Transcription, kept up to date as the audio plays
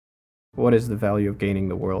what is the value of gaining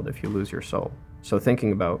the world if you lose your soul? So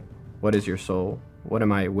thinking about what is your soul, what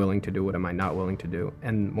am I willing to do, what am I not willing to do,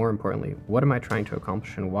 and more importantly, what am I trying to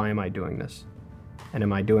accomplish and why am I doing this? And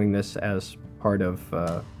am I doing this as part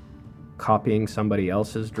of copying somebody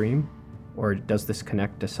else's dream, or does this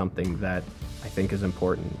connect to something that I think is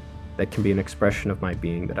important, that can be an expression of my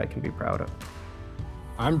being that I can be proud of?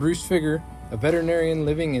 I'm Bruce Figger, a veterinarian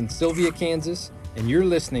living in Sylvia, Kansas, and you're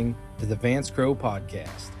listening to the Vance Crow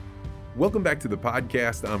Podcast. Welcome back to the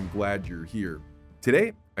podcast. I'm glad you're here.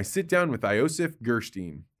 Today, I sit down with Iosif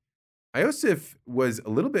Gershteyn. Iosif was a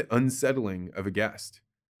little bit unsettling of a guest.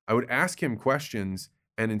 I would ask him questions,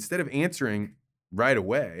 and instead of answering right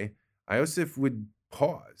away, Iosif would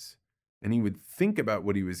pause, and he would think about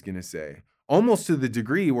what he was going to say, almost to the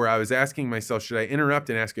degree where I was asking myself, should I interrupt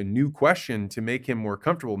and ask a new question to make him more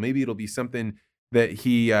comfortable? Maybe it'll be something that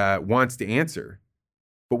he wants to answer.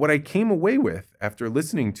 But what I came away with after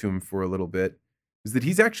listening to him for a little bit is that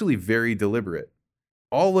he's actually very deliberate.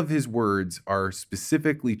 All of his words are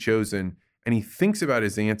specifically chosen, and he thinks about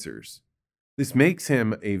his answers. This makes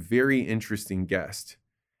him a very interesting guest.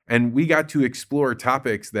 And we got to explore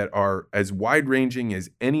topics that are as wide-ranging as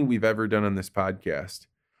any we've ever done on this podcast.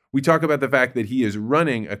 We talk about the fact that he is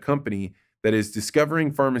running a company that is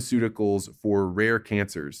discovering pharmaceuticals for rare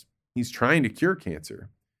cancers. He's trying to cure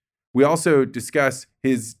cancer. We also discuss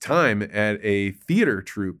his time at a theater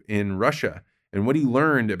troupe in Russia and what he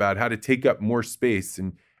learned about how to take up more space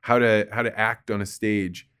and how to act on a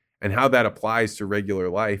stage and how that applies to regular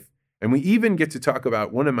life. And we even get to talk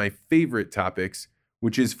about one of my favorite topics,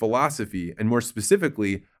 which is philosophy, and more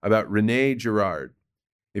specifically about René Girard.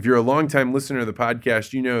 If you're a longtime listener of the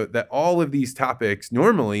podcast, you know that all of these topics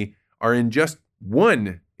normally are in just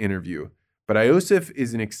one interview. But Iosif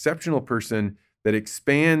is an exceptional person that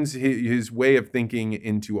expands his way of thinking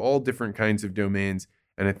into all different kinds of domains,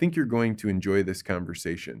 and I think you're going to enjoy this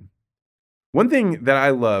conversation. One thing that I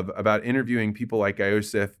love about interviewing people like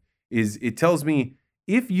Iosif is it tells me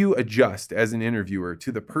if you adjust as an interviewer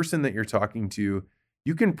to the person that you're talking to,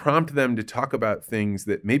 you can prompt them to talk about things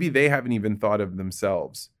that maybe they haven't even thought of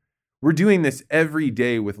themselves. We're doing this every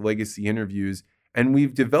day with legacy interviews, and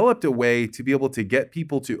we've developed a way to be able to get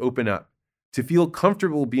people to open up, to feel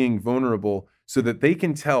comfortable being vulnerable so that they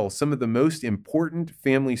can tell some of the most important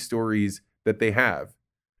family stories that they have.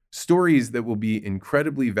 Stories that will be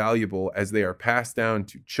incredibly valuable as they are passed down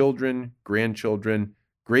to children, grandchildren,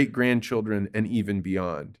 great-grandchildren, and even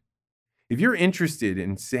beyond. If you're interested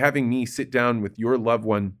in having me sit down with your loved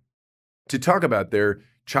one to talk about their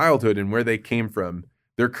childhood and where they came from,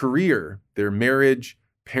 their career, their marriage,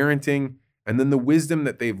 parenting, and then the wisdom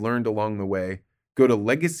that they've learned along the way, go to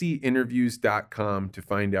legacyinterviews.com to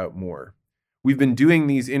find out more. We've been doing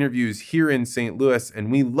these interviews here in St. Louis,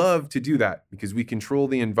 and we love to do that because we control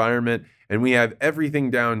the environment and we have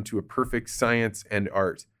everything down to a perfect science and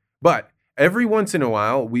art. But every once in a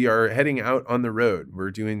while, we are heading out on the road.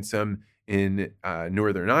 We're doing some in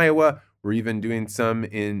northern Iowa. We're even doing some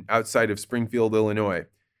outside of Springfield, Illinois.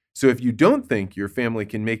 So if you don't think your family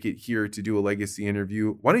can make it here to do a legacy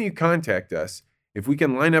interview, why don't you contact us? If we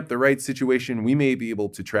can line up the right situation, we may be able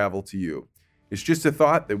to travel to you. It's just a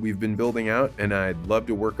thought that we've been building out, and I'd love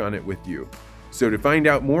to work on it with you. So to find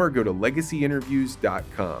out more, go to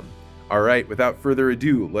legacyinterviews.com. All right, without further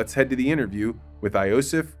ado, let's head to the interview with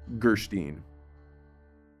Iosif Gershteyn.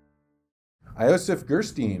 Iosif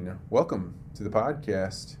Gershteyn, welcome to the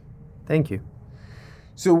podcast. Thank you.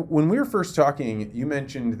 So when we were first talking, you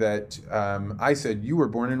mentioned that I said you were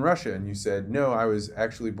born in Russia, and you said, no, I was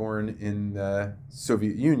actually born in the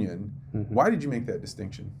Soviet Union. Mm-hmm. Why did you make that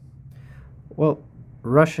distinction? Well,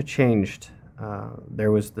 Russia changed.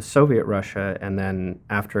 There was the Soviet Russia, and then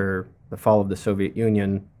after the fall of the Soviet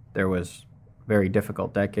Union, there was a very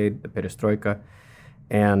difficult decade, the perestroika,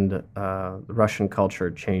 and the Russian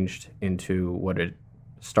culture changed into what it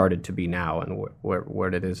started to be now and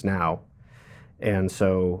what it is now. And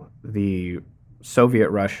so the Soviet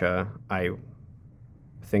Russia, I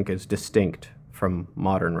think, is distinct from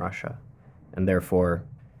modern Russia, and therefore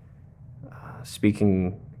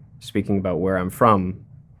speaking about where I'm from,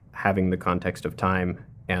 having the context of time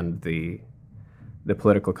and the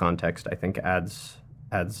political context, I think adds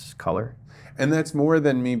color. And that's more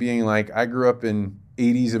than me being like, I grew up in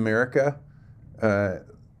 80s America.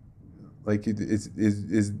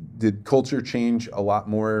 Did culture change a lot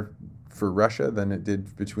more for Russia than it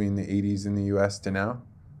did between the 80s in the US to now?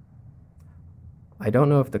 I don't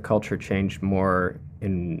know if the culture changed more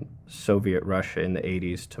in Soviet Russia in the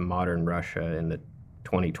 80s to modern Russia in the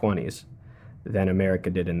 2020s than America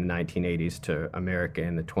did in the 1980s to America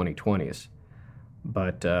in the 2020s.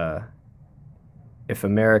 But if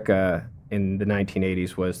America in the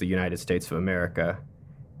 1980s was the United States of America,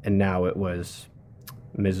 and now it was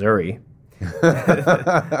Missouri,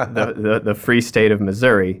 the free state of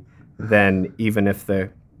Missouri, then even if the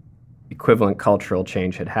equivalent cultural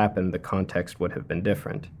change had happened, the context would have been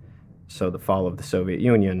different. So the fall of the Soviet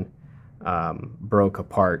Union broke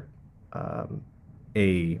apart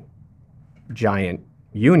a giant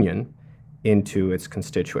union into its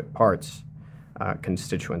constituent parts,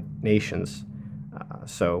 constituent nations.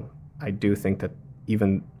 So I do think that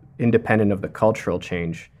even independent of the cultural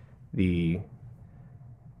change, the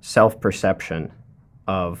self-perception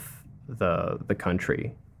of the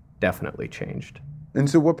country definitely changed. And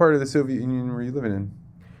so what part of the Soviet Union were you living in?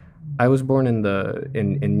 I was born in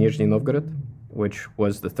Nizhny Novgorod, which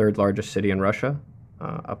was the third largest city in Russia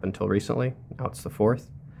up until recently. Now it's the fourth.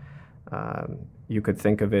 You could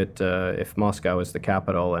think of it, if Moscow is the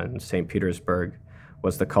capital and St. Petersburg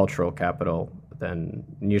was the cultural capital, then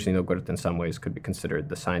Nizhny Novgorod in some ways could be considered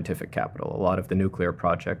the scientific capital. A lot of the nuclear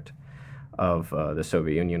project of the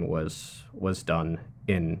Soviet Union was done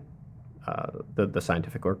in, the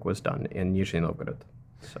scientific work was done in Nizhny Novgorod.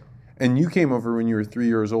 So. And you came over when you were 3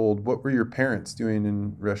 years old. What were your parents doing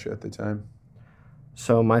in Russia at the time?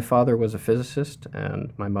 So my father was a physicist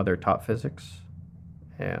and my mother taught physics.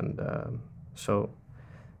 And so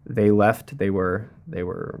they left. They were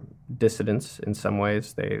dissidents in some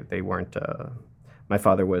ways. They weren't. My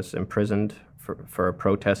father was imprisoned for a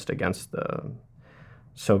protest against the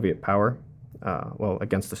Soviet power,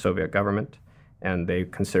 against the Soviet government, and they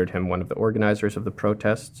considered him one of the organizers of the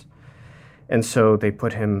protests. And so they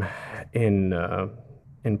put him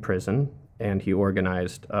in prison, and he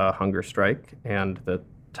organized a hunger strike. And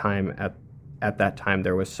at that time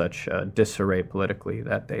there was such disarray politically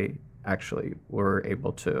that they actually were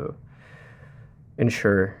able to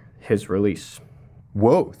ensure his release.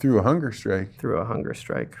 Whoa, through a hunger strike? Through a hunger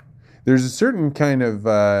strike. There's a certain kind of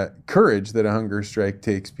courage that a hunger strike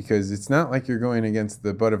takes, because it's not like you're going against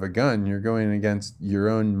the butt of a gun. You're going against your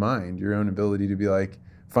own mind, your own ability to be like,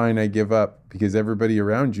 fine, I give up, because everybody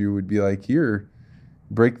around you would be like, here,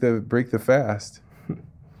 break the fast.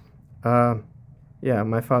 Yeah,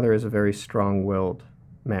 my father is a very strong-willed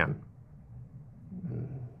man.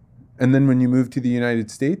 And then when you moved to the United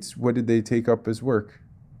States, what did they take up as work?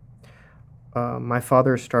 My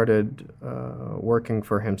father started working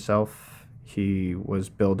for himself. He was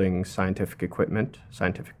building scientific equipment,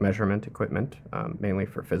 scientific measurement equipment, mainly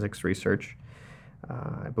for physics research.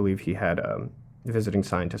 I believe he had a visiting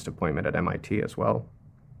scientist appointment at MIT as well.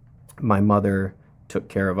 My mother took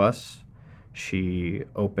care of us. She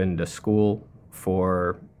opened a school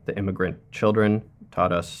for the immigrant children,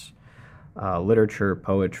 taught us literature,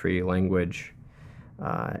 poetry, language,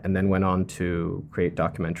 and then went on to create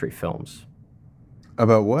documentary films.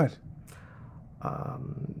 About what?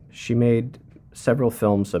 She made several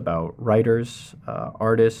films about writers,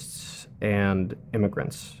 artists, and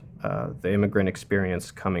immigrants. The immigrant experience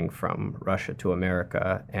coming from Russia to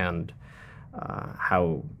America, and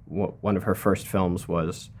how one of her first films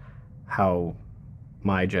was how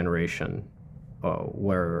my generation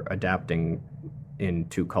were adapting in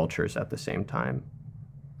two cultures at the same time.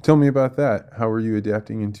 Tell me about that. How were you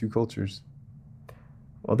adapting in two cultures?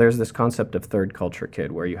 Well, there's this concept of third culture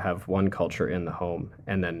kid, where you have one culture in the home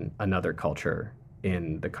and then another culture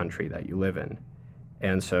in the country that you live in.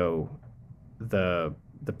 And so the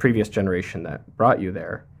previous generation that brought you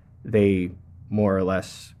there, they more or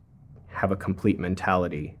less have a complete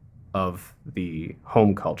mentality of the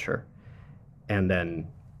home culture. And then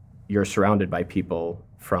you're surrounded by people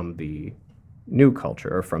from the new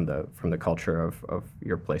culture, or from the culture of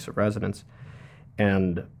your place of residence.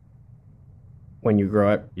 And when you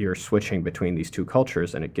grow up, you're switching between these two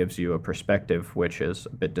cultures, and it gives you a perspective which is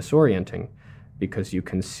a bit disorienting, because you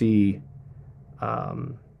can see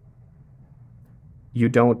you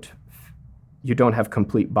don't have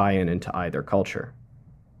complete buy-in into either culture.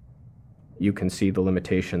 You can see the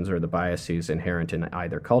limitations or the biases inherent in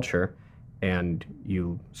either culture, and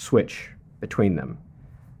you switch between them.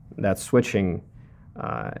 That switching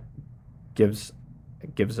gives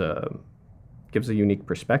a unique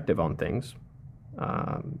perspective on things.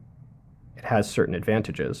 It has certain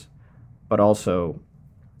advantages, but also,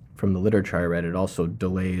 from the literature I read, it also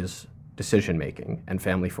delays decision-making and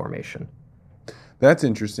family formation. That's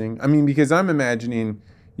interesting. I mean, because I'm imagining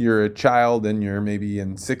you're a child and you're maybe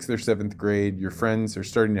in 6th or 7th grade. Your friends are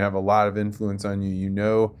starting to have a lot of influence on you. You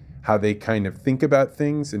know how they kind of think about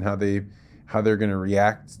things and how they're going to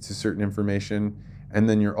react to certain information. And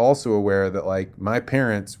then you're also aware that, like, my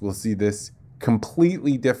parents will see this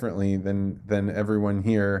completely differently than everyone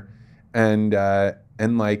here, and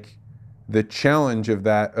like the challenge of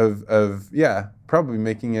that, probably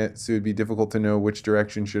making it so it'd be difficult to know which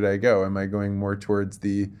direction should I go. Am I going more towards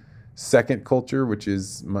the second culture, which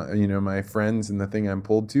is my friends and the thing I'm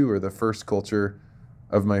pulled to, or the first culture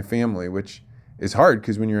of my family, which is hard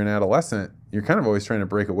because when you're an adolescent, you're kind of always trying to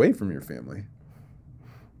break away from your family.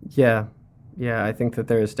 Yeah, I think that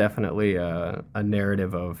there is definitely a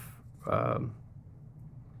narrative of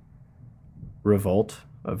revolt,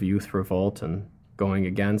 of youth revolt and going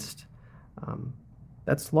against.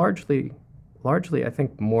 That's largely, I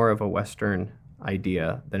think, more of a Western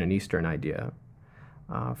idea than an Eastern idea.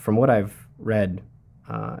 From what I've read,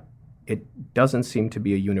 it doesn't seem to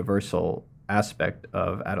be a universal aspect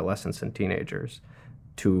of adolescents and teenagers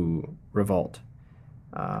to revolt.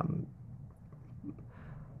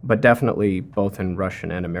 But definitely both in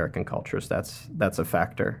Russian and American cultures, that's a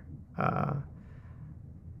factor.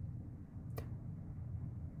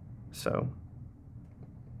 So,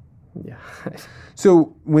 yeah.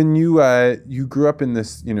 So when you grew up in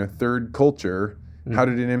this third culture, how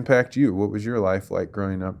did it impact you? What was your life like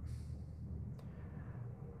growing up?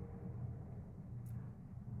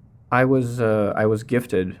 I was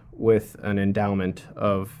gifted with an endowment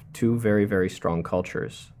of two very, very strong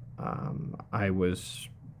cultures. I was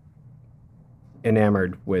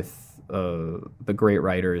enamored with the great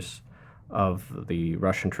writers of the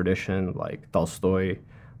Russian tradition, like Tolstoy,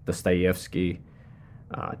 Dostoevsky,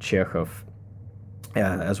 Chekhov,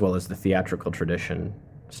 as well as the theatrical tradition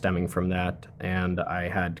stemming from that. And I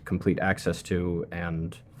had complete access to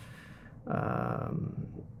and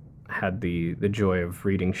had the joy of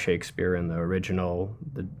reading Shakespeare in the original,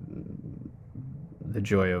 the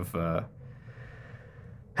joy of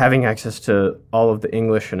having access to all of the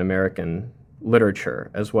English and American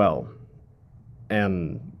literature as well,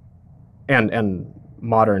 and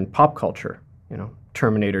modern pop culture.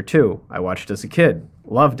 Terminator 2, I watched as a kid,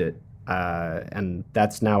 loved it, and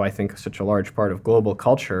that's now, I think, such a large part of global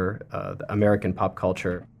culture, the American pop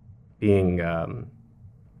culture being a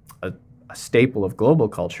staple of global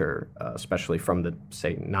culture, especially from the,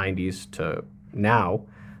 say, 90s to now,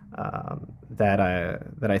 that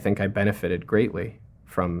I think I benefited greatly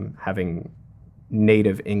from having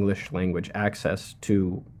native English language access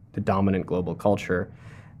to the dominant global culture,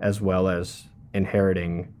 as well as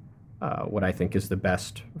inheriting what I think is the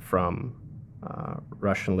best from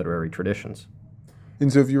Russian literary traditions.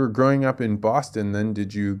 And so if you were growing up in Boston, then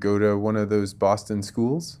did you go to one of those Boston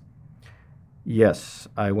schools? Yes,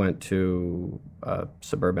 I went to a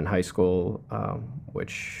suburban high school,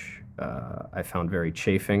 which I found very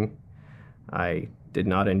chafing. I did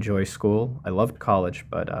not enjoy school. I loved college,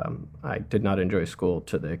 but I did not enjoy school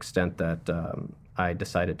to the extent that I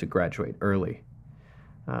decided to graduate early.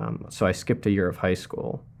 So I skipped a year of high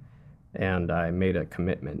school, and I made a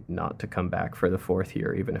commitment not to come back for the fourth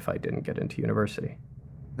year, even if I didn't get into university.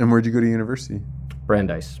 And where'd you go to university?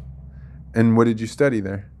 Brandeis. And what did you study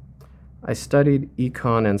there? I studied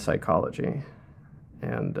econ and psychology,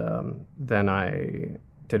 and then I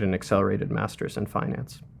did an accelerated master's in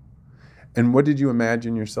finance. And what did you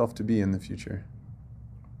imagine yourself to be in the future?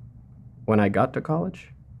 When I got to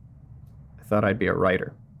college, I thought I'd be a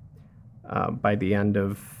writer. By the end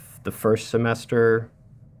of the first semester,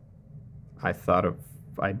 I thought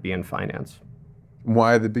I'd be in finance.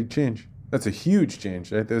 Why the big change? That's a huge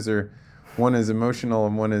change, right? Those are, one is emotional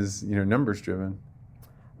and one is, numbers driven.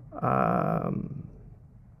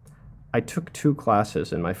 I took two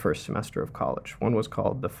classes in my first semester of college. One was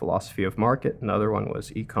called the Philosophy of Market, another one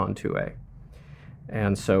was Econ 2A.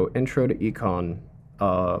 And so Intro to Econ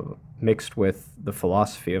mixed with the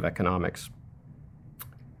philosophy of economics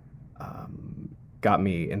got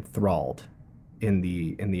me enthralled in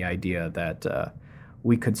the idea that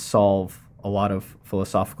we could solve a lot of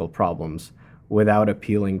philosophical problems without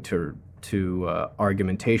appealing to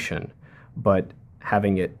argumentation, but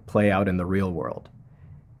having it play out in the real world.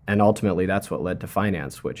 And ultimately, that's what led to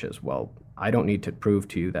finance, which is, well, I don't need to prove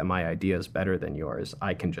to you that my idea is better than yours.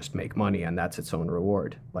 I can just make money, and that's its own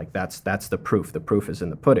reward. Like, that's the proof. The proof is in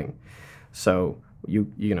the pudding. So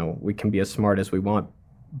we can be as smart as we want,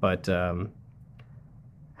 but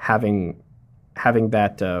having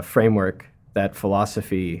that framework, that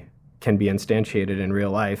philosophy can be instantiated in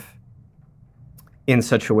real life in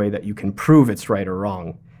such a way that you can prove it's right or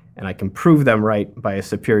wrong, and I can prove them right by a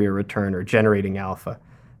superior return or generating alpha.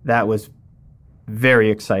 That was very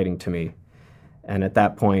exciting to me. And at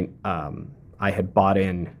that point, I had bought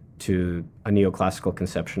in to a neoclassical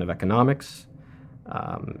conception of economics.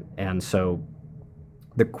 And so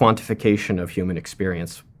the quantification of human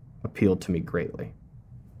experience appealed to me greatly.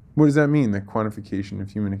 What does that mean, the quantification of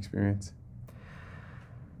human experience?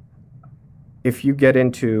 if you get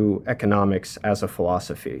into economics as a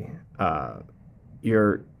philosophy,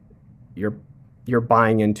 you're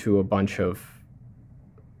buying into a bunch of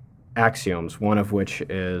axioms, one of which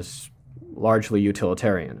is largely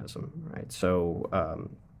utilitarianism, right? So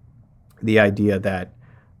the idea that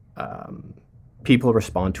people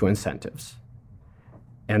respond to incentives,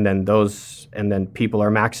 and then people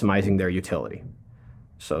are maximizing their utility.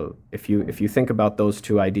 So if you think about those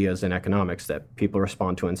two ideas in economics, that people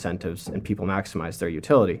respond to incentives and people maximize their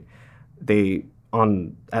utility,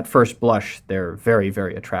 at first blush, they're very,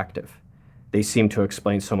 very attractive. They seem to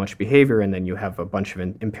explain so much behavior, and then you have a bunch of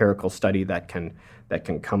empirical study that can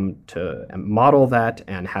come to model that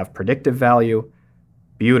and have predictive value.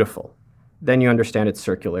 Beautiful. Then you understand its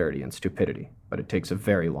circularity and stupidity, but it takes a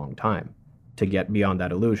very long time to get beyond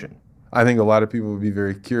that illusion. I think a lot of people would be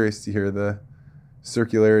very curious to hear the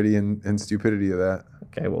circularity and stupidity of that.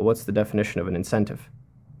 Okay, well, what's the definition of an incentive?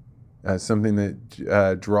 Something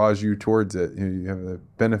that draws you towards it. You have the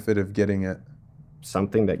benefit of getting it.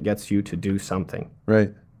 Something that gets you to do something.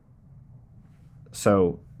 Right.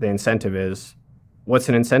 So the incentive is, what's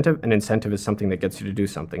an incentive? An incentive is something that gets you to do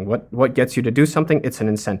something. What gets you to do something? It's an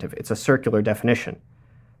incentive. It's a circular definition.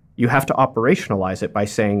 You have to operationalize it by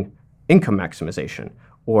saying income maximization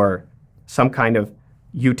or some kind of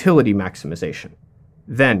utility maximization.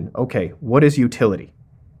 Then, okay, what is utility?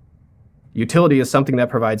 Utility is something that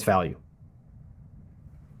provides value.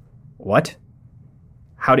 What?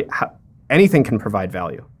 How anything can provide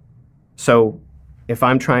value. So if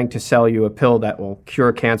I'm trying to sell you a pill that will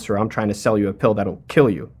cure cancer, I'm trying to sell you a pill that will kill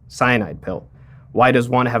you, cyanide pill. Why does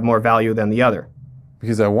one have more value than the other?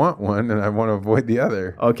 Because I want one and I want to avoid the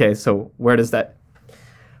other. Okay, so where does that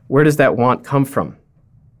want come from?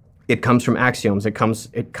 It comes from axioms. It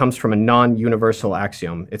comes from a non-universal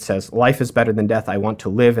axiom. It says, life is better than death. I want to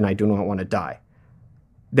live and I do not want to die.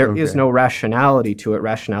 There is no rationality to it.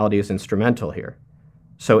 Rationality is instrumental here.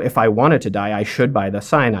 So if I wanted to die, I should buy the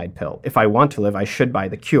cyanide pill. If I want to live, I should buy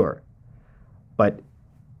the cure. But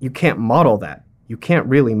you can't model that. You can't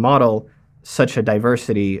really model such a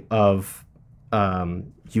diversity of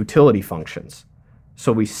utility functions.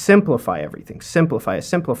 So we simplify everything, simplify,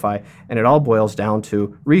 and it all boils down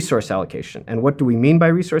to resource allocation. And what do we mean by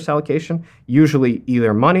resource allocation? Usually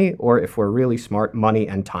either money, or if we're really smart, money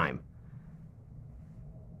and time.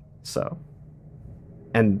 So,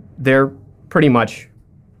 and they're pretty much,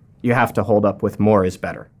 you have to hold up with more is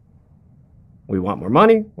better. We want more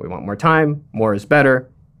money, we want more time, more is better.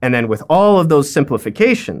 And then with all of those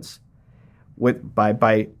simplifications,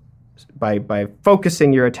 by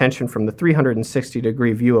focusing your attention from the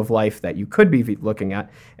 360-degree view of life that you could be looking at,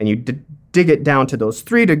 and you dig it down to those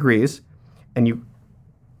 3 degrees, and you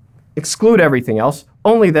exclude everything else,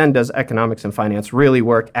 only then does economics and finance really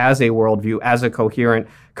work as a worldview, as a coherent,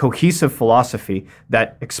 cohesive philosophy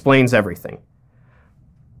that explains everything.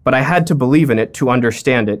 But I had to believe in it to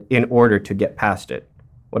understand it in order to get past it.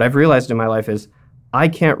 What I've realized in my life is I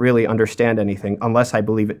can't really understand anything unless I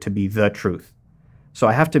believe it to be the truth. So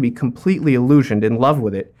I have to be completely illusioned, in love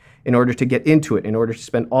with it, in order to get into it, in order to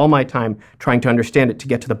spend all my time trying to understand it, to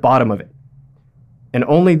get to the bottom of it. And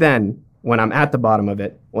only then, when I'm at the bottom of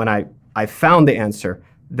it, when I found the answer,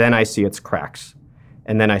 then I see its cracks.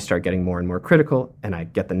 And then I start getting more and more critical, and I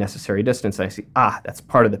get the necessary distance, and I see, that's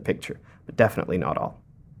part of the picture, but definitely not all.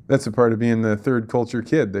 That's a part of being the third culture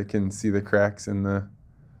kid that can see the cracks in the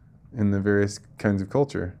various kinds of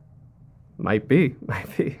culture. Might be.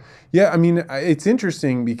 Yeah, I mean, it's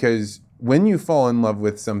interesting because when you fall in love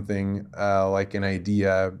with something like an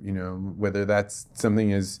idea, whether that's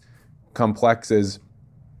something as complex as,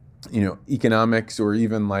 economics, or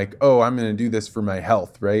even like, I'm going to do this for my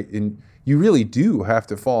health, right? And you really do have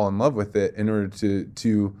to fall in love with it in order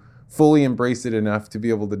to fully embrace it enough to be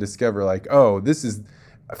able to discover like, this is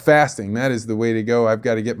fasting. That is the way to go. I've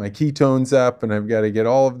got to get my ketones up, and I've got to get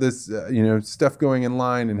all of this, stuff going in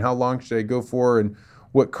line, and how long should I go for, and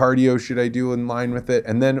what cardio should I do in line with it?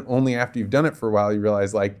 And then only after you've done it for a while, you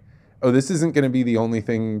realize like, this isn't going to be the only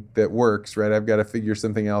thing that works, right? I've got to figure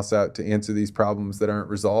something else out to answer these problems that aren't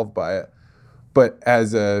resolved by it. But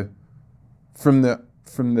from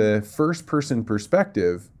the first person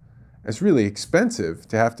perspective, it's really expensive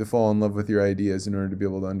to have to fall in love with your ideas in order to be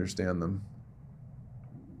able to understand them.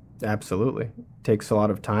 Absolutely. It takes a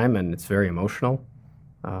lot of time, and it's very emotional.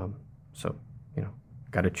 So,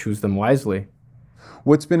 got to choose them wisely.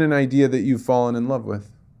 What's been an idea that you've fallen in love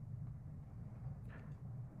with?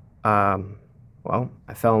 Well,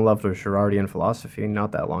 I fell in love with Girardian philosophy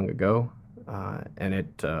not that long ago, and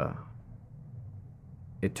it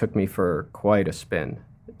took me for quite a spin.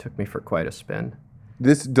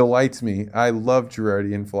 This delights me. I love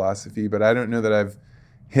Girardian philosophy, but I don't know that I've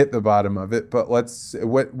hit the bottom of it. But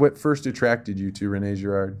what first attracted you to René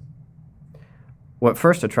Girard? What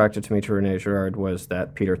first attracted me to René Girard was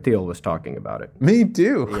that Peter Thiel was talking about it. Me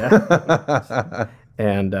too. Yeah.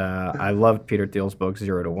 And I loved Peter Thiel's book,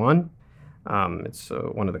 0 to 1. It's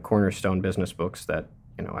one of the cornerstone business books that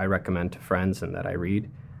I recommend to friends and that I read.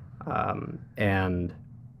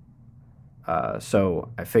 So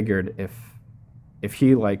I figured if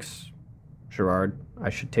he likes Girard,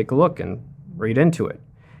 I should take a look and read into it.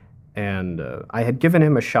 And I had given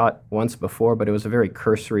him a shot once before, but it was a very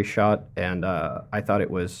cursory shot, and I thought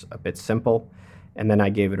it was a bit simple. And then I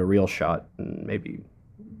gave it a real shot, maybe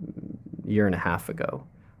a year and a half ago,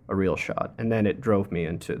 a real shot. And then it drove me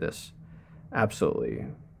into this absolutely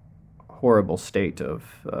horrible state of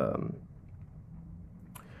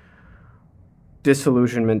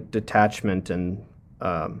disillusionment, detachment, and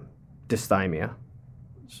dysthymia.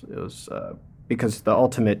 It was because the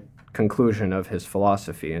ultimate conclusion of his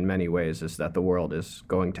philosophy in many ways is that the world is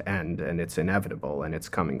going to end and it's inevitable and it's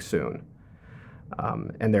coming soon.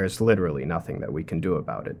 And there's literally nothing that we can do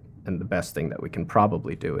about it. And the best thing that we can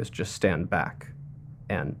probably do is just stand back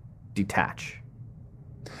and detach.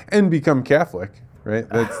 And become Catholic, right?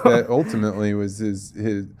 That ultimately was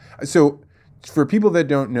his. So for people that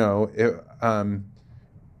don't know,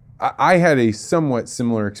 I had a somewhat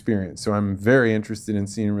similar experience, so I'm very interested in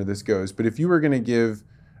seeing where this goes. But if you were going to give,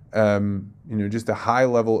 just a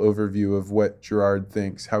high-level overview of what Girard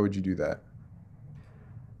thinks, how would you do that?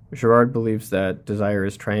 Girard believes that desire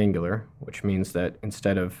is triangular, which means that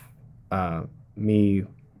instead of me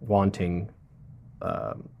wanting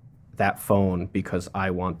that phone because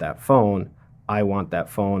I want that phone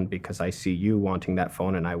because I see you wanting that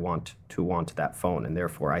phone and I want to want that phone, and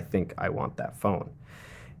therefore I think I want that phone.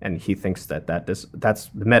 And he thinks that's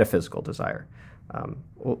the metaphysical desire.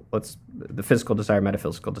 The physical desire,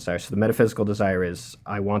 metaphysical desire. So the metaphysical desire is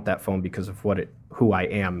I want that phone because of who I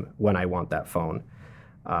am when I want that phone,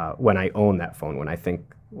 when I own that phone, when I think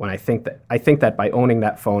that by owning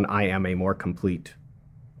that phone I am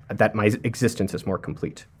that my existence is more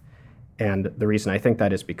complete. And the reason I think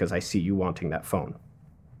that is because I see you wanting that phone.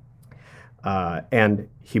 And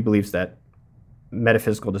he believes that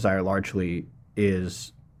metaphysical desire largely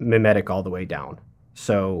is mimetic all the way down.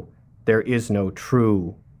 So there is no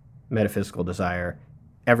true metaphysical desire.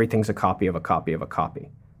 Everything's a copy of a copy of a copy.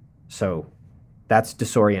 So that's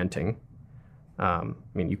disorienting.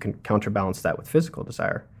 You can counterbalance that with physical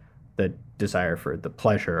desire, the desire for the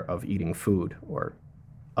pleasure of eating food or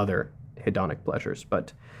other hedonic pleasures.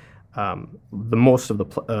 But most of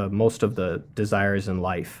the desires in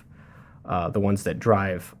life, the ones that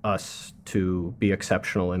drive us to be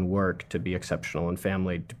exceptional in work, to be exceptional in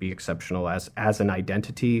family, to be exceptional as an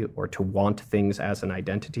identity, or to want things as an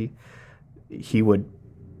identity, he would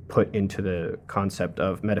put into the concept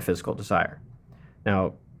of metaphysical desire.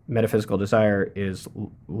 Now, metaphysical desire is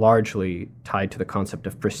largely tied to the concept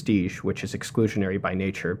of prestige, which is exclusionary by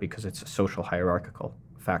nature because it's a social hierarchical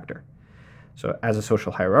factor. So as a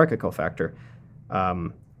social hierarchical factor,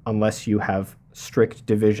 unless you have strict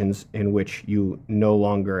divisions in which you no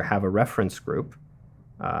longer have a reference group,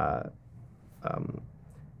 like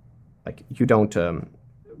you don't,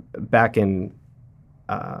 back in,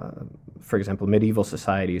 for example, medieval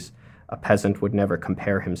societies, a peasant would never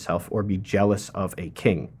compare himself or be jealous of a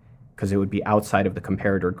king because it would be outside of the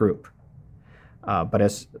comparator group. But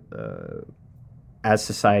as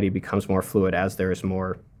society becomes more fluid, as there is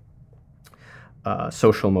more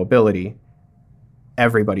social mobility,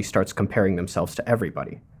 everybody starts comparing themselves to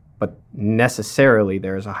everybody. But necessarily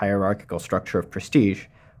there is a hierarchical structure of prestige,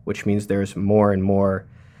 which means there's more and more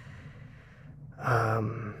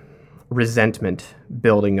resentment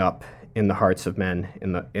building up in the hearts of men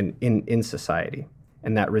in society.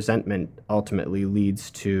 And that resentment ultimately leads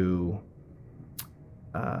to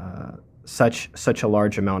such a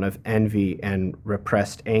large amount of envy and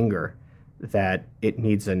repressed anger that it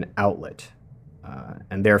needs an outlet.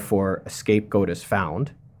 And therefore, a scapegoat is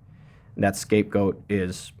found. And that scapegoat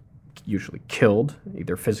is usually killed,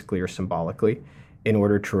 either physically or symbolically, in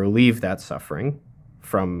order to relieve that suffering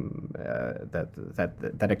from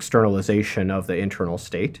that externalization of the internal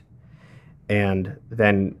state. And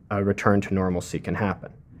then a return to normalcy can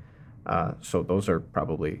happen. So those are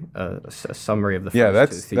probably a summary of the first two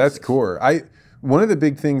that's theses. core. One of the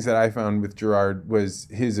big things that I found with Girard was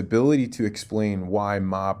his ability to explain why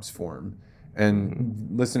mobs form. And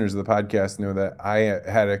listeners of the podcast know that I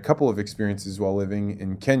had a couple of experiences while living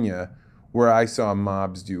in Kenya where I saw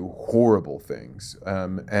mobs do horrible things.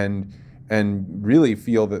 And and really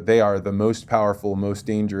feel that they are the most powerful, most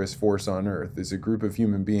dangerous force on earth, is a group of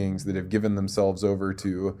human beings that have given themselves over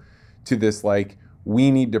to this, like, we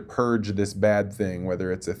need to purge this bad thing,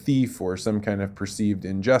 whether it's a thief or some kind of perceived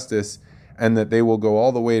injustice, and that they will go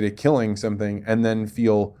all the way to killing something and then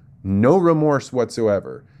feel no remorse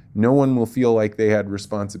whatsoever. No one will feel like they had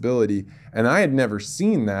responsibility. And I had never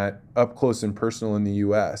seen that up close and personal in the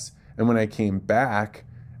US. And when I came back,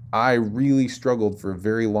 I really struggled for a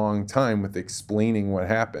very long time with explaining what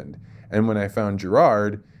happened. And when I found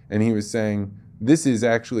Gerard, and he was saying, this is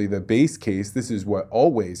actually the base case, this is what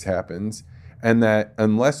always happens, and that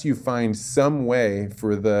unless you find some way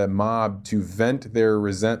for the mob to vent their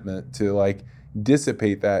resentment, to like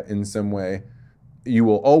dissipate that in some way, you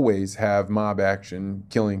will always have mob action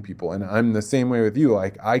killing people. And I'm the same way with you.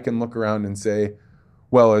 Like, I can look around and say,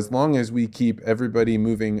 well, as long as we keep everybody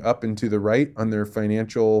moving up and to the right on their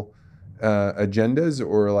financial agendas,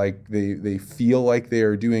 or like they feel like they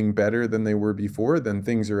are doing better than they were before, then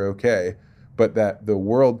things are okay. But that the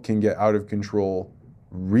world can get out of control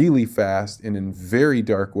really fast and in very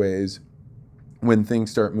dark ways when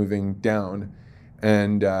things start moving down.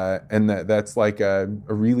 And that's like a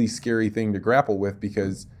really scary thing to grapple with,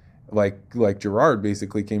 because like Gerard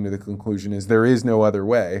basically came to the conclusion is there is no other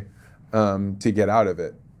way to get out of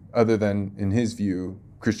it other than, in his view,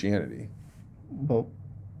 Christianity. Well,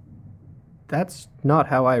 that's not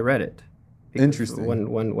how I read it. Interesting.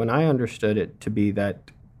 When I understood it to be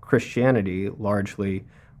that Christianity largely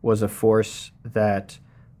was a force that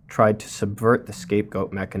tried to subvert the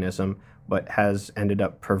scapegoat mechanism, but has ended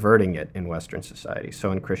up perverting it in Western society.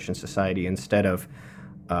 So in Christian society, instead of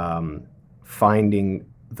finding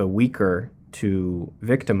the weaker to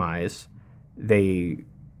victimize, the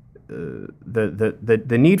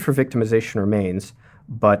need for victimization remains,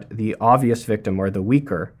 but the obvious victim, or the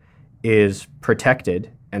weaker, is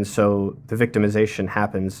protected, and so the victimization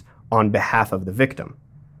happens on behalf of the victim.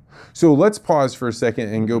 So let's pause for a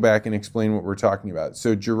second and go back and explain what we're talking about.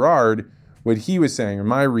 So Gerard, what he was saying, or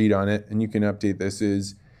my read on it, and you can update this,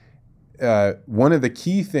 is one of the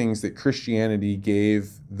key things that Christianity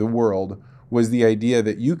gave the world was the idea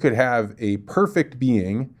that you could have a perfect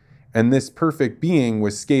being, and this perfect being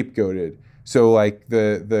was scapegoated. So like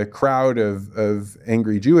the crowd of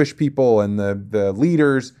angry Jewish people and the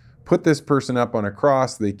leaders put this person up on a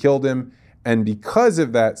cross, they killed him, and because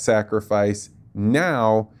of that sacrifice,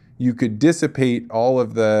 now you could dissipate all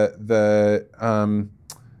of the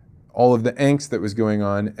angst that was going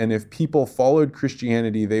on. And if people followed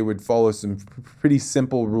Christianity, they would follow some pretty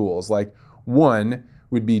simple rules. Like, one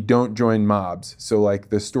would be don't join mobs. So like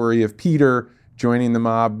the story of Peter joining the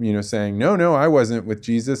mob, saying, no, I wasn't with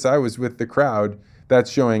Jesus, I was with the crowd.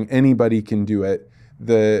 That's showing anybody can do it.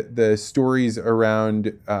 The stories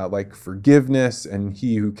around like forgiveness and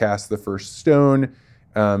he who cast the first stone,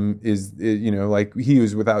 like he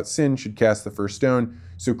who's without sin should cast the first stone.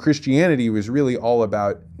 So Christianity was really all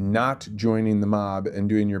about not joining the mob and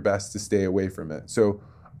doing your best to stay away from it. So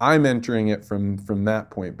I'm entering it from that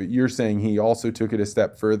point, but you're saying he also took it a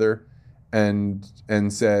step further and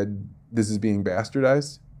said this is being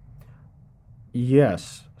bastardized?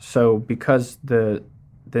 Yes. So because the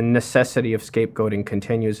necessity of scapegoating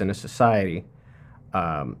continues in a society,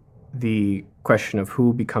 the question of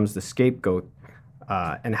who becomes the scapegoat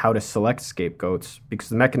and how to select scapegoats, because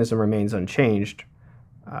the mechanism remains unchanged.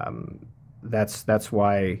 That's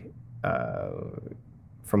why,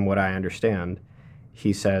 from what I understand,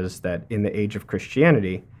 he says that in the age of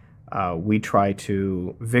Christianity, we try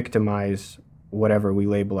to victimize whatever we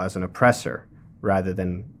label as an oppressor rather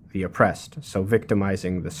than the oppressed. So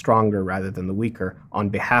victimizing the stronger rather than the weaker on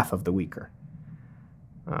behalf of the weaker.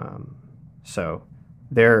 So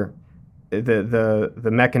the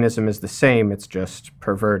mechanism is the same, it's just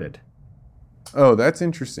perverted. Oh, that's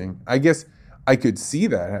interesting. I guess I could see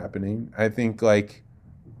that happening. I think like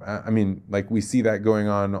we see that going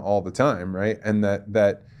on all the time, right? And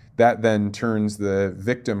that then turns the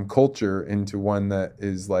victim culture into one that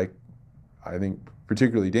is like, I think,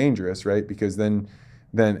 particularly dangerous, right? Because then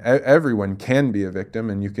everyone can be a victim,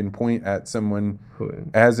 and you can point at someone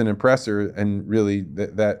as an oppressor, and really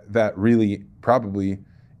that really probably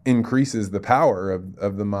increases the power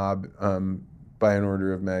of the mob by an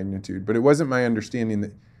order of magnitude. But it wasn't my understanding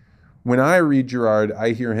that when I read Gerard,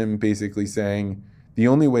 I hear him basically saying the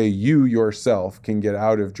only way you yourself can get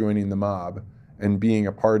out of joining the mob and being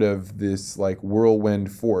a part of this like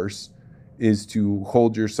whirlwind force is to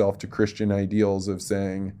hold yourself to Christian ideals of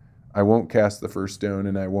saying, I won't cast the first stone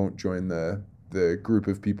and I won't join the group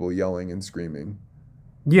of people yelling and screaming.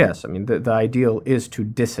 Yes, I mean, the ideal is to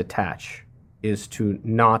disattach is to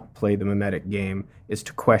not play the mimetic game, is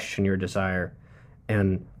to question your desire.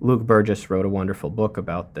 And Luke Burgess wrote a wonderful book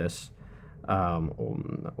about this,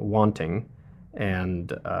 Wanting,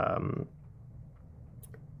 and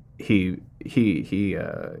he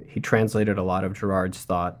translated a lot of Girard's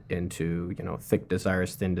thought into thick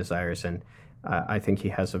desires, thin desires, and I think he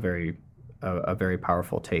has a very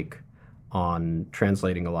powerful take on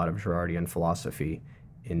translating a lot of Girardian philosophy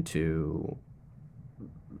into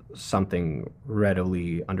something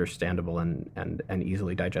readily understandable and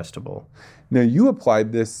easily digestible. Now, you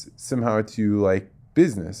applied this somehow to like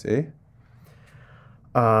business, eh?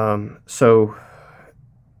 So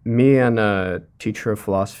me and a teacher of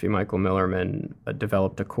philosophy, Michael Millerman,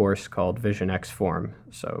 developed a course called Vision X Form.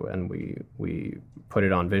 So, and we put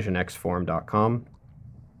it on visionxform.com.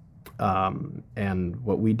 And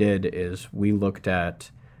what we did is we looked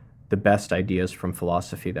at the best ideas from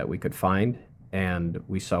philosophy that we could find, and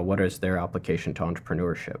we saw what is their application to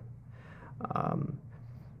entrepreneurship.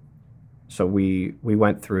 So we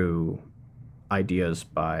went through ideas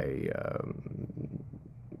by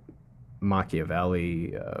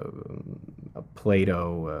Machiavelli,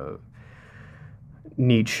 Plato,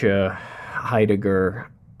 Nietzsche, Heidegger,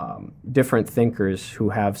 different thinkers who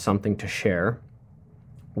have something to share,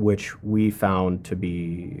 which we found to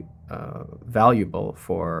be valuable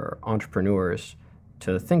for entrepreneurs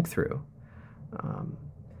to think through.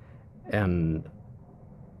 And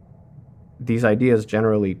these ideas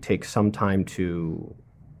generally take some time to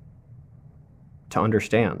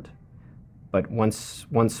understand. But once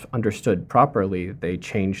understood properly, they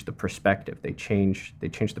change the perspective. They change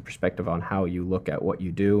the perspective on how you look at what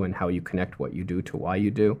you do and how you connect what you do to why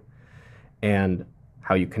you do, and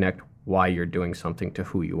how you connect why you're doing something to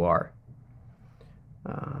who you are.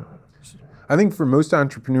 I think for most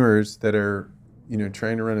entrepreneurs that are,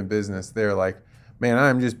 trying to run a business, they're like, man,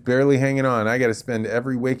 I'm just barely hanging on. I got to spend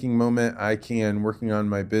every waking moment I can working on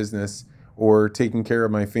my business or taking care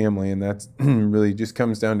of my family. And that's really just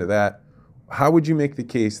comes down to that. How would you make the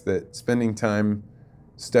case that spending time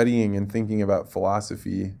studying and thinking about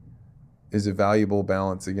philosophy is a valuable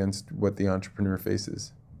balance against what the entrepreneur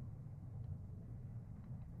faces?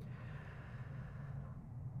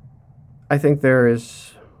 I think there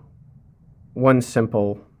is one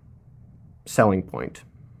simple selling point,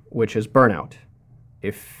 which is burnout.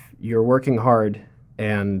 If you're working hard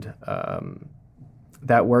and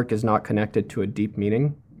that work is not connected to a deep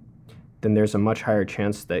meaning, then there's a much higher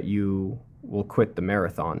chance that you will quit the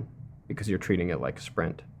marathon because you're treating it like a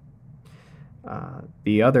sprint.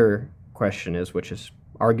 The other question is, which is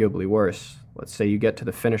arguably worse, let's say you get to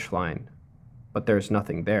the finish line, but there's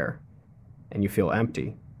nothing there, and you feel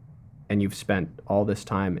empty, and you've spent all this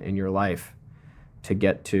time in your life to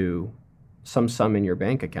get to some sum in your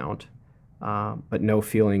bank account, but no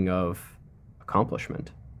feeling of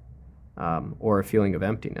accomplishment or a feeling of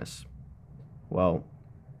emptiness. Well,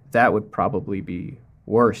 that would probably be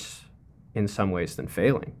worse in some ways than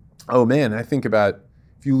failing. Oh man, I think about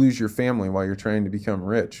if you lose your family while you're trying to become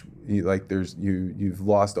rich, you've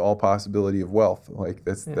lost all possibility of wealth. Like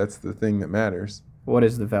that's the thing that matters. What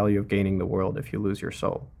is the value of gaining the world if you lose your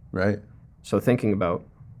soul? Right. So thinking about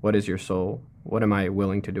what is your soul, what am I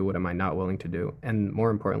willing to do, what am I not willing to do, and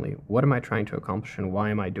more importantly, what am I trying to accomplish and why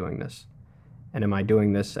am I doing this? And am I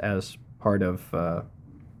doing this as part of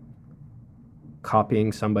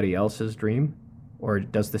copying somebody else's dream, or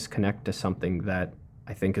does this connect to something that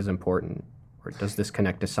I think is important, or does this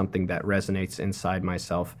connect to something that resonates inside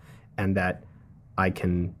myself and that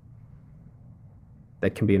can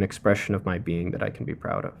be an expression of my being that I can be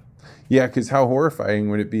proud of? Yeah, because how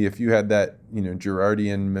horrifying would it be if you had that,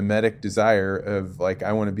 Girardian mimetic desire of like,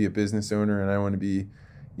 I want to be a business owner and I want to be,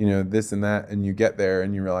 this and that, and you get there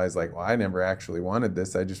and you realize like, well, I never actually wanted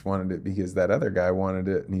this. I just wanted it because that other guy wanted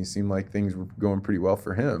it, and he seemed like things were going pretty well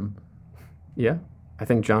for him. Yeah, I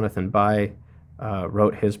think Jonathan Bai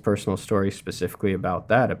wrote his personal story specifically about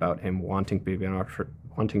that, about him wanting to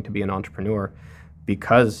be an entrepreneur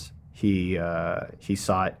because he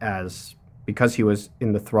saw it as, because he was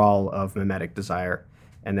in the thrall of mimetic desire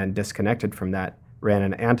and then disconnected from that, ran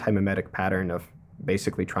an anti-mimetic pattern of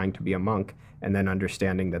basically trying to be a monk, and then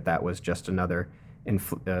understanding that was just another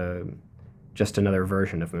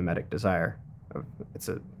version of mimetic desire.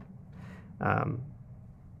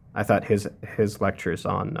 I thought his lectures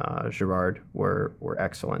on Girard were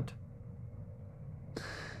excellent.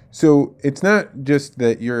 So it's not just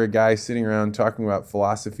that you're a guy sitting around talking about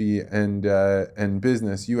philosophy and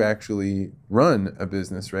business. You actually run a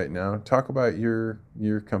business right now. Talk about your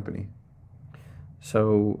company.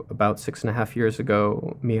 So about 6.5 years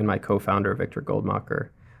ago, me and my co-founder, Victor Goldmacher,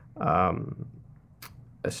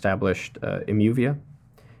 established ImmuVia.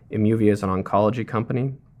 ImmuVia is an oncology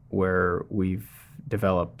company where we've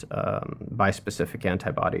developed bispecific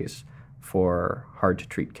antibodies for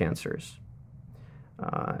hard-to-treat cancers.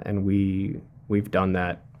 And we've done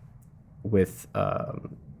that with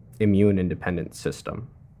immune-independent system.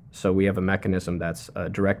 So we have a mechanism that's a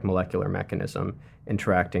direct molecular mechanism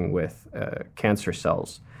interacting with cancer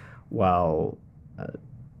cells while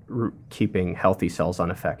keeping healthy cells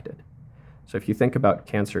unaffected. So if you think about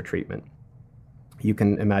cancer treatment, you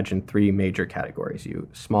can imagine three major categories.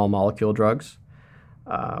 Small molecule drugs,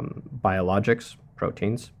 biologics,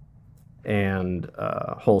 proteins, and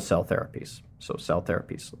whole cell therapies, so cell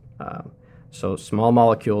therapies. So small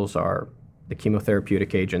molecules are the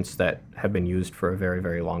chemotherapeutic agents that have been used for a very,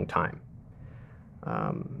 very long time.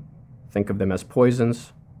 Think of them as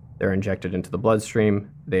poisons. They're injected into the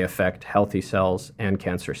bloodstream. They affect healthy cells and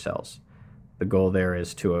cancer cells. The goal there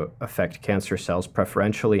is to affect cancer cells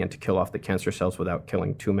preferentially and to kill off the cancer cells without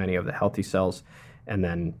killing too many of the healthy cells, and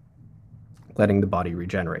then letting the body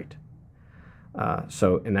regenerate.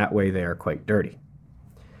 So in that way, they are quite dirty.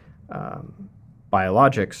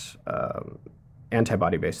 Biologics,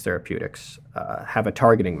 antibody-based therapeutics, have a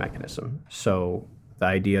targeting mechanism. So the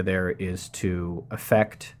idea there is to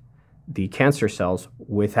affect the cancer cells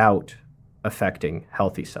without affecting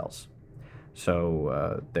healthy cells.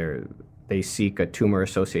 So they seek a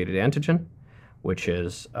tumor-associated antigen, which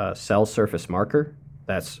is a cell surface marker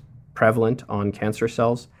that's prevalent on cancer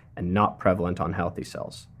cells and not prevalent on healthy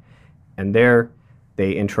cells. And there,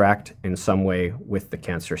 they interact in some way with the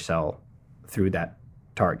cancer cell through that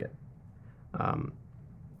target.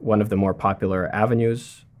 One of the more popular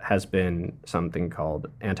avenues has been something called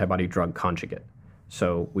antibody-drug conjugate.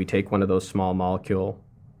 So we take one of those small molecule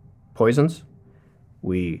poisons,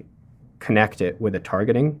 we connect it with a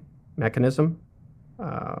targeting mechanism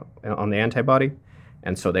on the antibody,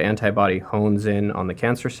 and so the antibody hones in on the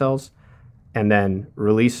cancer cells and then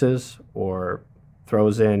releases or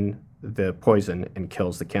throws in the poison and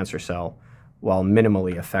kills the cancer cell while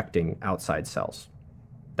minimally affecting outside cells.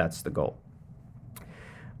 That's the goal.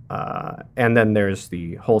 And then there's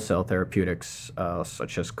the whole cell therapeutics,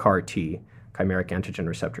 such as CAR T, chimeric antigen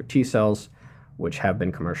receptor T cells, which have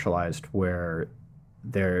been commercialized, where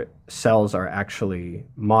their cells are actually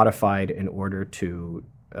modified in order to,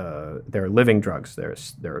 they're living drugs.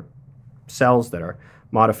 They're cells that are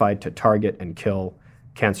modified to target and kill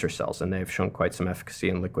cancer cells, and they've shown quite some efficacy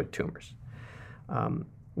in liquid tumors.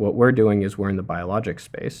 What we're doing is we're in the biologic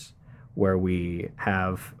space where we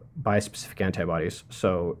have bispecific antibodies.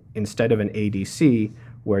 So instead of an ADC,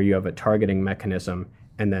 where you have a targeting mechanism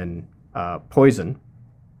and then poison,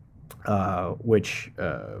 which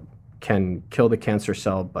can kill the cancer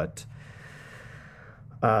cell, but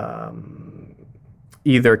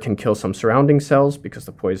either can kill some surrounding cells because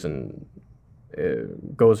the poison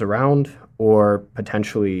goes around, or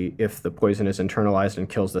potentially if the poison is internalized and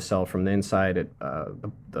kills the cell from the inside,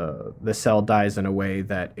 the cell dies in a way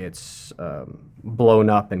that it's blown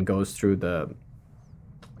up and goes through the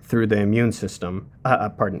immune system,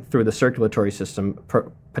 through the circulatory system,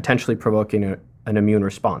 potentially provoking an immune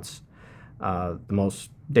response. The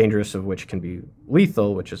most dangerous of which can be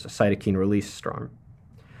lethal, which is a cytokine release storm.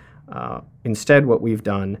 Instead, what we've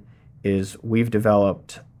done is we've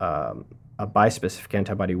developed a bispecific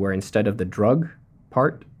antibody where instead of the drug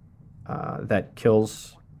part that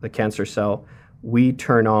kills the cancer cell, we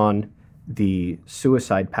turn on the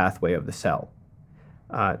suicide pathway of the cell,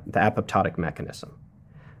 the apoptotic mechanism.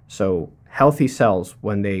 So healthy cells,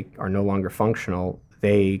 when they are no longer functional,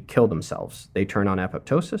 they kill themselves. They turn on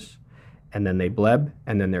apoptosis, and then they bleb,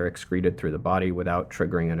 and then they're excreted through the body without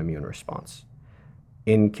triggering an immune response.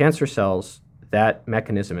 In cancer cells, that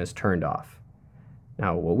mechanism is turned off.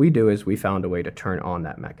 Now, what we do is we found a way to turn on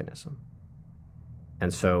that mechanism.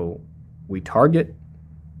 And so we target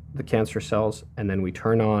the cancer cells, and then we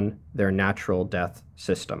turn on their natural death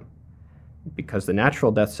system. Because the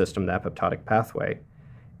natural death system, the apoptotic pathway,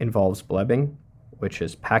 involves blebbing, which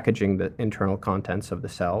is packaging the internal contents of the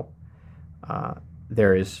cell.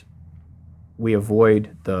 We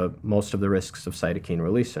avoid most of the risks of cytokine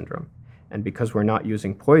release syndrome. And because we're not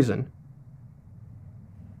using poison,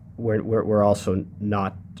 we're also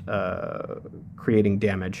not creating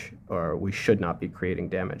damage, or we should not be creating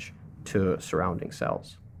damage to surrounding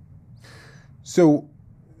cells. So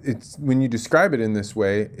when you describe it in this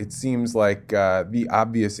way, it seems like the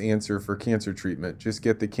obvious answer for cancer treatment: just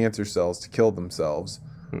get the cancer cells to kill themselves.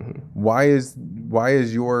 Mm-hmm. Why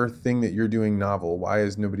is your thing that you're doing novel? Why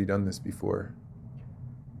has nobody done this before?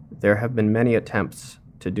 There have been many attempts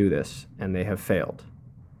to do this, and they have failed.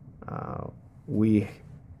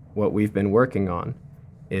 What we've been working on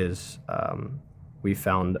is we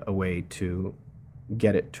found a way to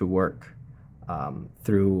get it to work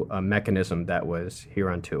through a mechanism that was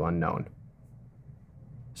hereunto unknown.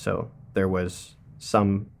 So there was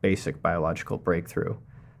some basic biological breakthrough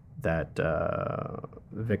that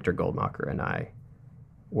Victor Goldmacher and I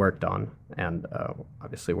worked on, and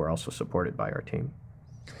obviously we're also supported by our team.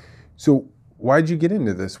 So why'd you get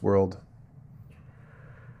into this world?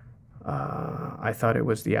 I thought it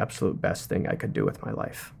was the absolute best thing I could do with my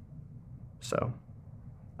life. So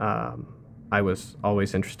I was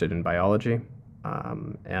always interested in biology,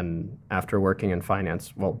 and after working in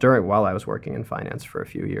finance, while I was working in finance for a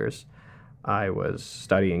few years, I was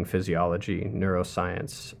studying physiology,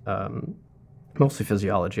 neuroscience, mostly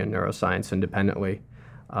physiology and neuroscience independently,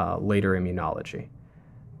 later immunology.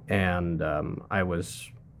 And I was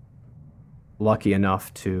lucky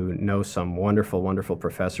enough to know some wonderful, wonderful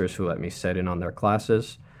professors who let me sit in on their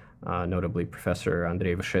classes, notably Professor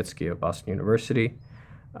Andrei Vyshetsky of Boston University,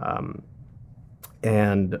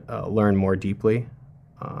 and learn more deeply.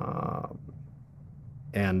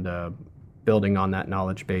 And building on that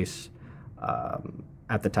knowledge base,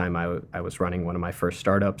 at the time I was running one of my first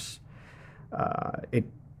startups.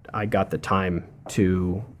 I got the time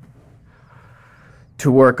to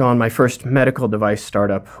work on my first medical device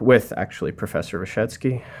startup with actually Professor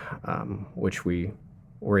Vyshetsky, which we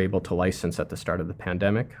were able to license at the start of the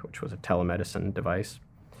pandemic, which was a telemedicine device.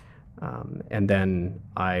 And then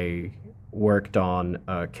I worked on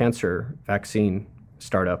a cancer vaccine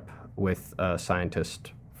startup with a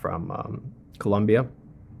scientist from Colombia.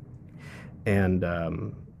 And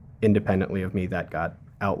independently of me, that got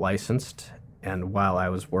out-licensed. And while I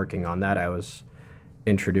was working on that, I was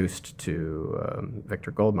introduced to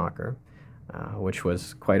Victor Goldmacher, which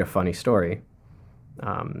was quite a funny story.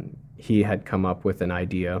 He had come up with an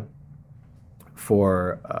idea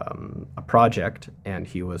for a project, and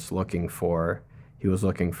he was looking for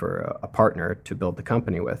a partner to build the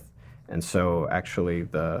company with. And so actually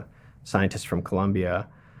the scientist from Colombia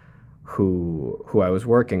who I was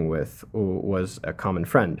working with was a common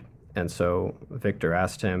friend. And so Victor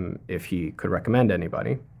asked him if he could recommend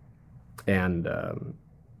anybody, and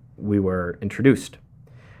we were introduced.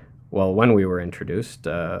 Well, when we were introduced,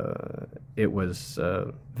 it was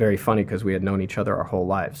very funny because we had known each other our whole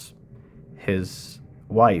lives. His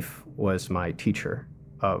wife was my teacher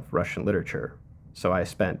of Russian literature, so I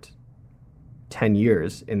spent 10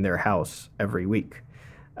 years in their house every week,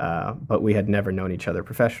 but we had never known each other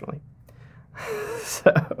professionally.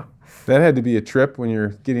 So that had to be a trip when you're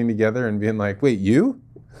getting together and being like, wait, you?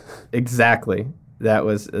 Exactly.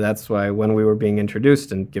 That's why when we were being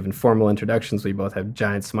introduced and given formal introductions, we both had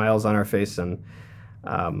giant smiles on our face, and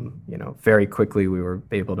very quickly we were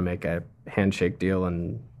able to make a handshake deal,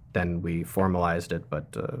 and then we formalized it.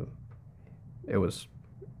 But it was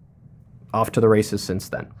off to the races since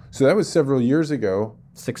then. So that was several years ago.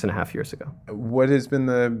 6.5 years ago. What has been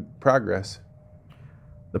the progress?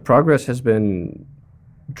 The progress has been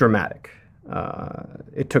dramatic.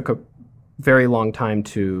 It took a very long time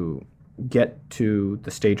to get to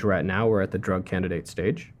the stage we're at now. We're at the drug candidate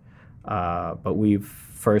stage. But we've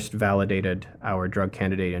first validated our drug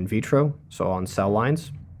candidate in vitro, so on cell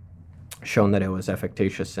lines, shown that it was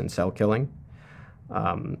efficacious in cell killing.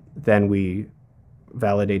 Then we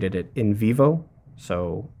validated it in vivo,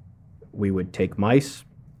 so we would take mice,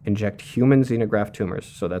 inject human xenograft tumors,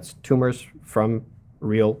 so that's tumors from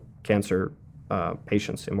real cancer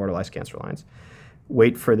patients, immortalized cancer lines,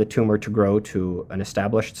 wait for the tumor to grow to an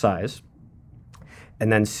established size,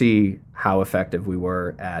 and then see how effective we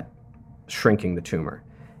were at shrinking the tumor.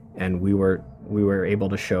 And we were able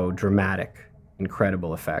to show dramatic,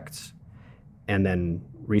 incredible effects. And then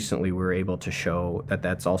recently we were able to show that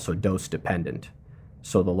that's also dose dependent.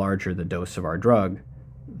 So the larger the dose of our drug,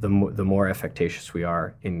 the more efficacious we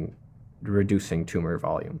are in reducing tumor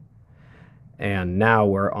volume. And now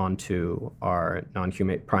we're on to our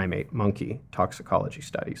non-human primate monkey toxicology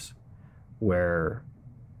studies, where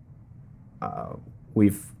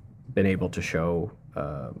we've been able to show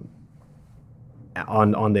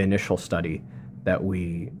on the initial study that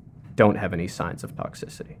we don't have any signs of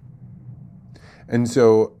toxicity. And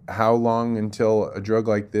so how long until a drug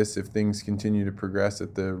like this, if things continue to progress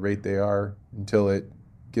at the rate they are, until it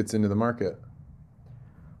gets into the market?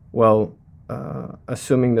 Well,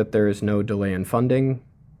 assuming that there is no delay in funding,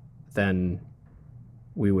 then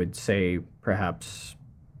we would say perhaps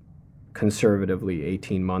conservatively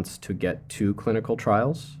 18 months to get 2 clinical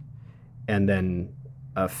trials, and then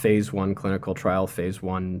a phase 1 clinical trial, phase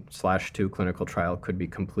 1/2 clinical trial could be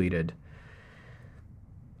completed.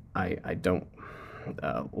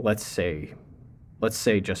 Let's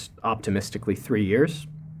say just optimistically 3 years,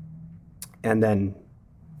 And then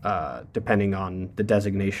depending on the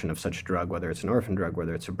designation of such drug, whether it's an orphan drug,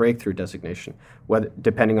 whether it's a breakthrough designation,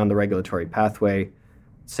 depending on the regulatory pathway,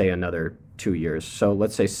 say another 2 years. So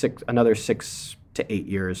let's say another 6 to 8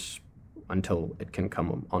 years until it can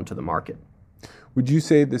come onto the market. Would you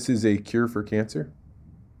say this is a cure for cancer?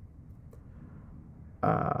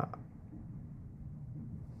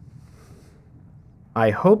 I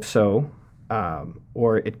hope so,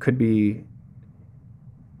 or it could be,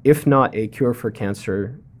 if not a cure for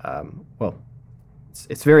cancer, well,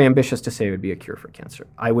 it's very ambitious to say it would be a cure for cancer.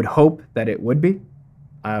 I would hope that it would be.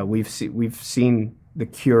 We've seen the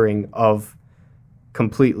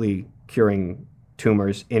completely curing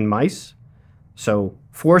tumors in mice. So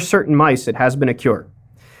for certain mice, it has been a cure.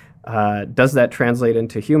 Does that translate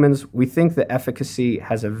into humans? We think the efficacy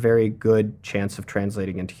has a very good chance of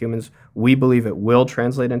translating into humans. We believe it will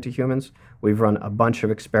translate into humans. We've run a bunch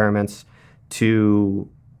of experiments to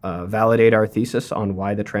validate our thesis on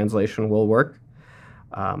why the translation will work.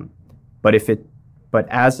 But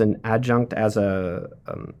as an adjunct, as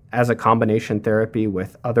a combination therapy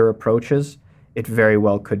with other approaches, it very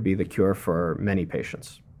well could be the cure for many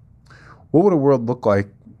patients. What would a world look like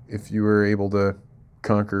if you were able to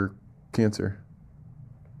conquer cancer?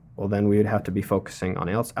 Well, then we would have to be focusing on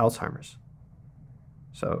Alzheimer's.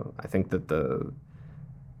 So I think that the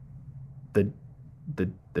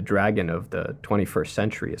dragon of the 21st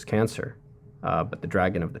century is cancer, but the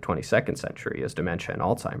dragon of the 22nd century is dementia and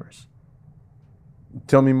Alzheimer's.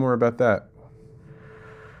 Tell me more about that.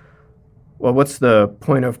 Well, what's the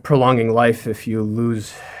point of prolonging life if you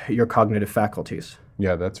lose your cognitive faculties?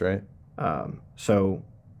 Yeah, that's right. So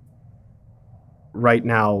right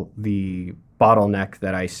now, the bottleneck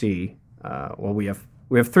that I see, we have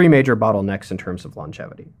 3 major bottlenecks in terms of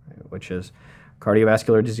longevity, right, which is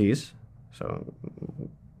cardiovascular disease, so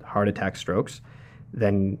heart attack, strokes,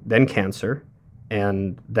 then cancer,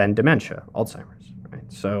 and then dementia, Alzheimer's. Right?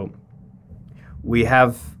 So we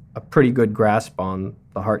have a pretty good grasp on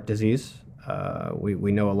the heart disease.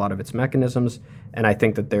 We know a lot of its mechanisms, and I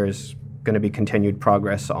think that there's going to be continued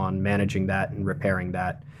progress on managing that and repairing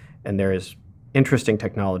that. And there is interesting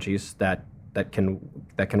technologies that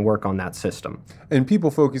can work on that system. And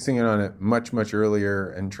people focusing in on it much, much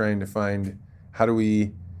earlier and trying to find how do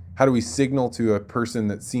we signal to a person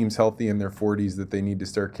that seems healthy in their 40s that they need to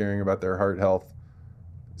start caring about their heart health,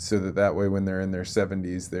 so that way when they're in their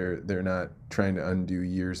 70s, they're not trying to undo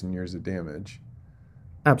years and years of damage.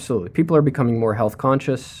 Absolutely. People are becoming more health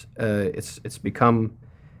conscious. It's become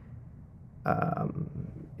a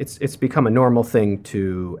normal thing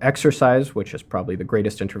to exercise, which is probably the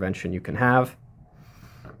greatest intervention you can have.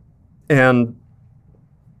 And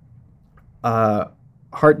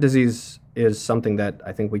heart disease is something that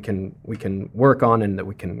I think we can work on, and that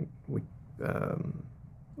we can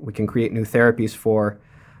create new therapies for.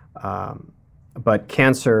 But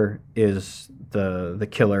cancer is the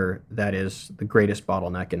killer that is the greatest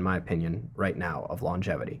bottleneck, in my opinion, right now of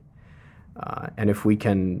longevity. And if we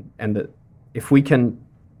can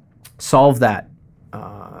solve that,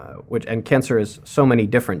 and cancer is so many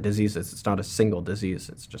different diseases, it's not a single disease,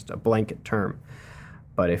 it's just a blanket term.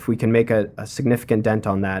 But if we can make a significant dent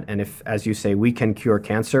on that, and if, as you say, we can cure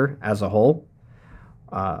cancer as a whole,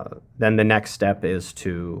 then the next step is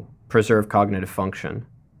to preserve cognitive function,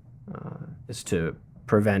 is to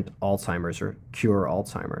prevent Alzheimer's or cure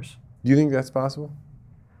Alzheimer's. Do you think that's possible?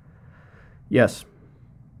 Yes.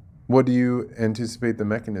 What do you anticipate the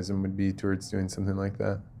mechanism would be towards doing something like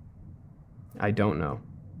that? I don't know.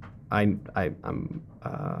 I'm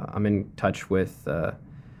in touch with the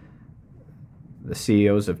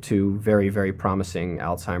CEOs of 2 very, very promising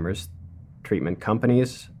Alzheimer's treatment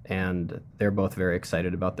companies, and they're both very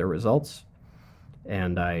excited about their results.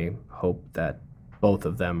 And I hope that both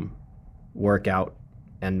of them work out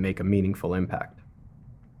and make a meaningful impact.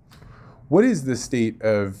 What is the state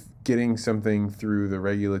of getting something through the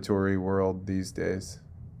regulatory world these days?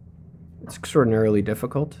 It's extraordinarily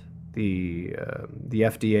difficult. The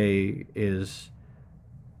FDA is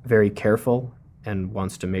very careful and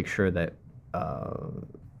wants to make sure that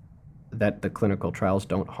the clinical trials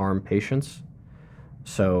don't harm patients.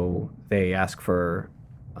 So they ask for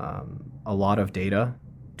a lot of data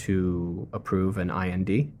to approve an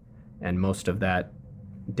IND, and most of that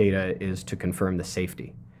data is to confirm the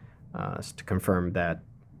safety, to confirm that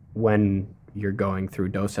when you're going through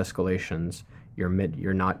dose escalations,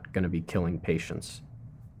 you're not going to be killing patients.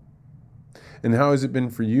 And how has it been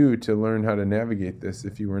for you to learn how to navigate this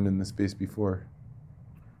if you weren't in the space before?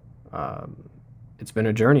 It's been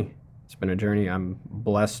a journey. I'm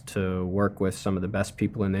blessed to work with some of the best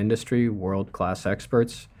people in the industry, world-class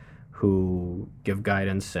experts who give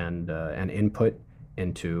guidance and input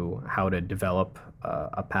into how to develop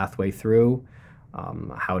a pathway through,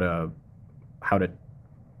 how to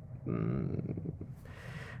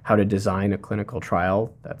design a clinical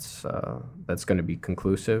trial that's going to be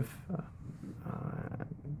conclusive.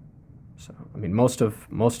 So, I mean, most of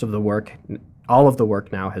the work, all of the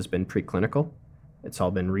work now has been preclinical. It's all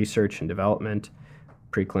been research and development,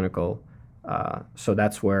 preclinical. So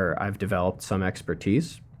that's where I've developed some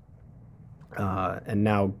expertise. And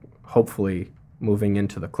now, hopefully, moving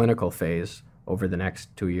into the clinical phase over the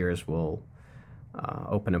next 2 years will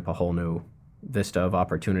open up a whole new vista of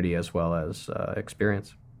opportunity as well as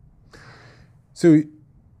experience. So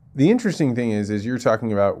the interesting thing is, as you're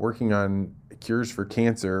talking about working on cures for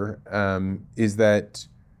cancer, is that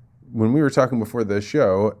when we were talking before the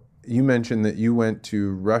show, you mentioned that you went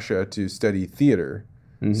to Russia to study theater.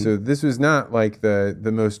 Mm-hmm. So this was not like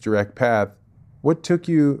the most direct path. What took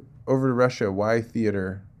you over to Russia? Why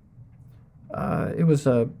theater? It was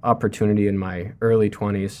an opportunity in my early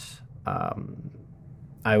 20s.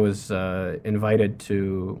 I was invited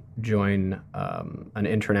to join an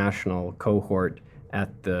international cohort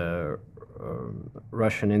at the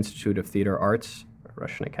Russian Institute of Theater Arts,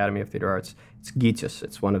 Russian Academy of Theater Arts. It's GITIS.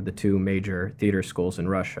 It's one of the two major theater schools in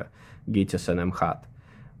Russia, GITIS and MCHAT,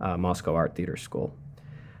 Moscow Art Theater School.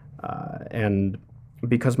 And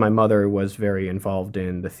because my mother was very involved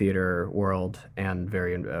in the theater world and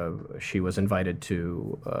she was invited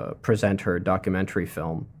to present her documentary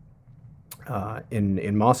film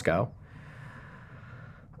in Moscow,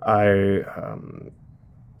 I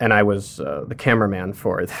was the cameraman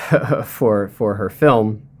for for her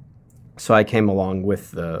film, so I came along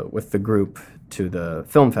with the group to the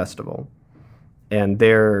film festival, and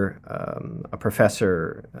there a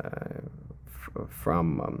professor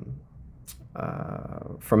from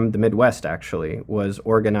the Midwest actually was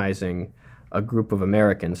organizing a group of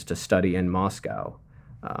Americans to study in Moscow.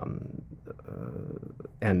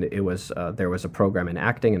 And it was there was a program in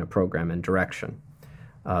acting and a program in direction.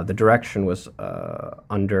 The direction was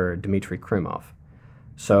under Dmitry Krymov.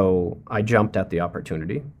 So I jumped at the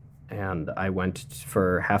opportunity, and I went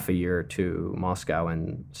for half a year to Moscow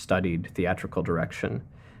and studied theatrical direction,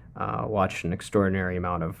 watched an extraordinary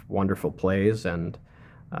amount of wonderful plays, and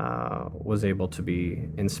was able to be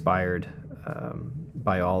inspired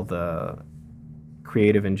by all the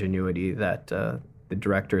creative ingenuity that the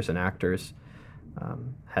directors and actors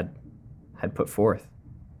had put forth.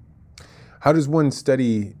 How does one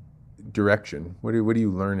study direction? What are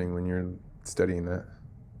you learning when you're studying that?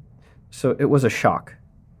 So it was a shock.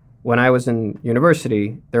 When I was in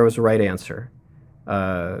university, there was a right answer.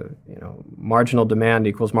 Marginal demand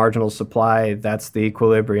equals marginal supply. That's the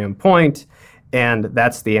equilibrium point, and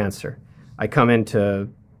that's the answer. I come into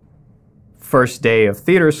first day of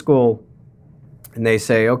theater school, and they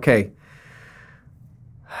say, okay,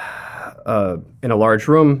 in a large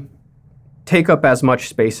room, take up as much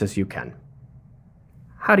space as you can.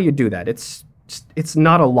 How do you do that? It's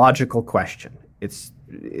not a logical question. It's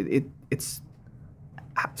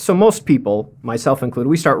so most people, myself included,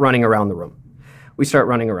 we start running around the room.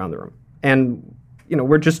 And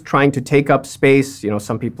we're just trying to take up space.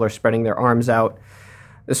 Some people are spreading their arms out.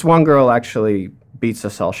 This one girl actually beats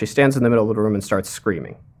us all. She stands in the middle of the room and starts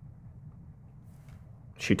screaming.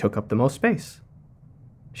 She took up the most space.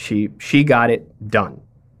 She got it done.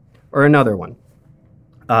 Or another one.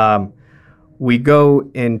 We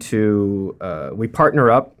go into, we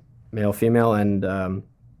partner up, male, female, and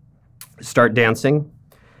start dancing.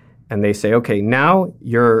 And they say, okay, now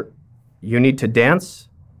you need to dance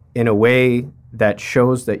in a way that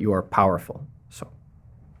shows that you are powerful. So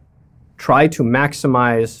try to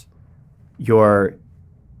maximize your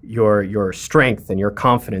strength and your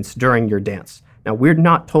confidence during your dance. Now, we're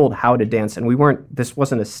not told how to dance, and this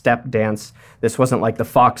wasn't a step dance. This wasn't like the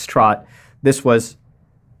foxtrot. This was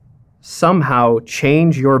somehow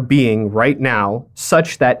change your being right now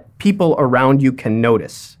such that people around you can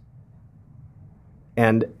notice.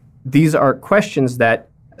 And these are questions that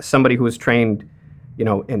somebody who is trained,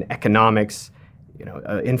 in economics,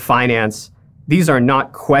 in finance, these are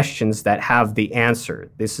not questions that have the answer.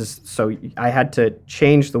 So I had to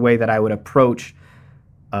change the way that I would approach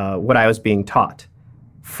what I was being taught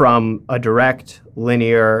from a direct,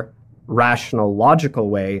 linear, rational, logical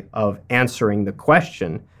way of answering the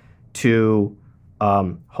question to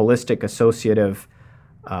holistic, associative,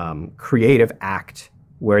 creative act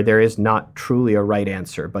where there is not truly a right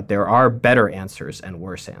answer, but there are better answers and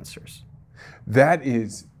worse answers. That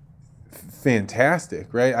is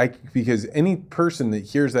fantastic, right? Because any person that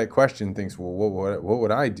hears that question thinks, well, what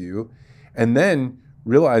would I do? And then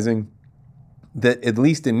realizing, that at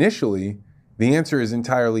least initially, the answer is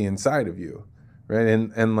entirely inside of you, right?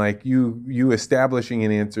 And like you establishing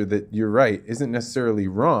an answer that you're right isn't necessarily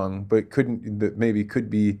wrong, but maybe could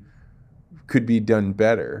be done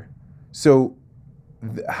better. So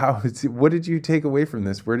what did you take away from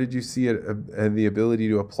this? Where did you see the ability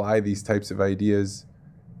to apply these types of ideas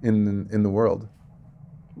in the world?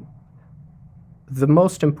 The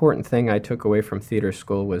most important thing I took away from theater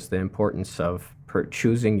school was the importance of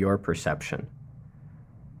choosing your perception.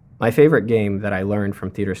 My favorite game that I learned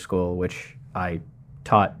from theater school, which I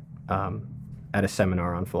taught at a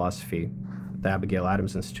seminar on philosophy at the Abigail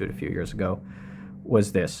Adams Institute a few years ago,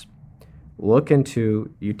 was this.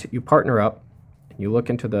 You partner up, you look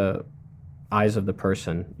into the eyes of the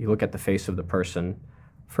person, you look at the face of the person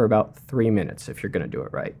for about 3 minutes if you're going to do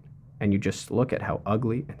it right, and you just look at how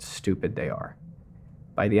ugly and stupid they are.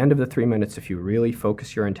 By the end of the 3 minutes, if you really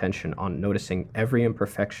focus your attention on noticing every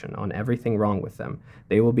imperfection, on everything wrong with them,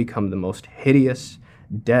 they will become the most hideous,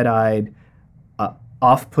 dead-eyed,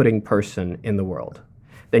 off-putting person in the world.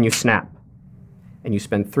 Then you snap, and you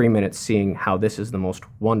spend 3 minutes seeing how this is the most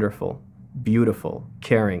wonderful, beautiful,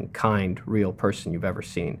 caring, kind, real person you've ever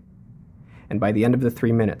seen. And by the end of the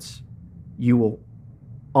 3 minutes, you will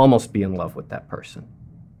almost be in love with that person.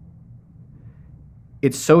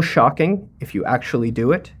 It's so shocking if you actually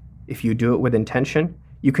do it, if you do it with intention.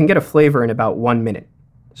 You can get a flavor in about 1 minute.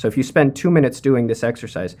 So if you spend 2 minutes doing this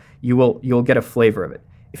exercise, you'll get a flavor of it.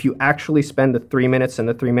 If you actually spend the 3 minutes and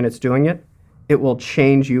the 3 minutes doing it, it will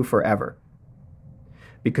change you forever.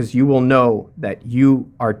 Because you will know that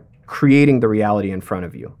you are creating the reality in front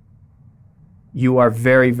of you. You are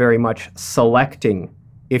very, very much selecting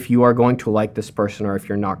if you are going to like this person or if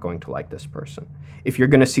you're not going to like this person. If you're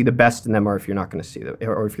going to see the best in them or if you're not going to see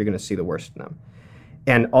or if you're going to see the worst in them.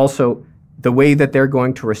 And also, the way that they're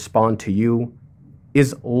going to respond to you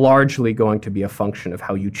is largely going to be a function of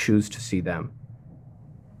how you choose to see them.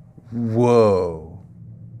 Whoa,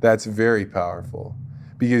 that's very powerful,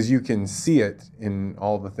 because you can see it in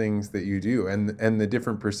all the things that you do and the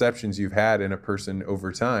different perceptions you've had in a person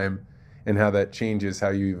over time, and how that changes how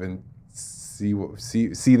you even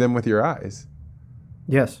see them with your eyes.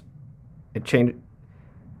 Yes, it changed.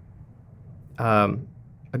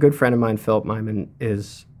 A good friend of mine, Philip Myman,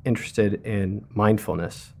 is interested in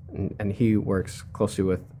mindfulness, and he works closely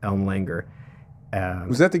with Ellen Langer.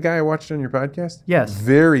 Was that the guy I watched on your podcast? Yes.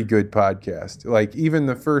 Very good podcast. Like, even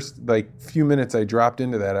the first few minutes I dropped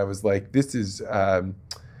into that, I was like, this is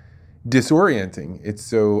disorienting. It's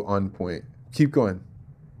so on point. Keep going.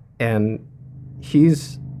 And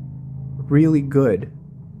he's really good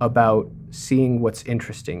about seeing what's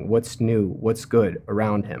interesting, what's new, what's good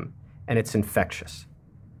around him. And it's infectious.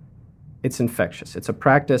 It's infectious. It's a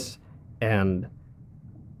practice, and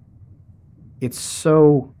it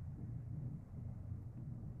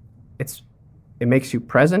makes you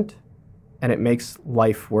present, and it makes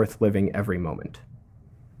life worth living every moment.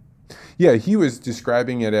 Yeah, he was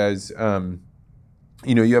describing it as,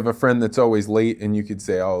 you have a friend that's always late, and you could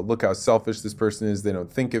say, oh, look how selfish this person is. They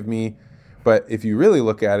don't think of me. But if you really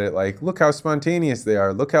look at it, like, look how spontaneous they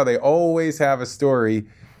are. Look how they always have a story.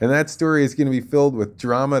 And that story is going to be filled with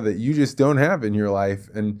drama that you just don't have in your life.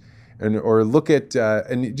 Or look at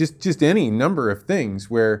and just any number of things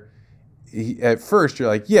where at first you're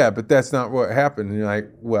like, yeah, but that's not what happened. And you're like,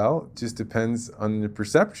 well, it just depends on the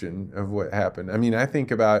perception of what happened. I mean, I think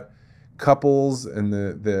about couples and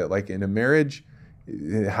the like in a marriage,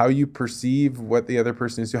 how you perceive what the other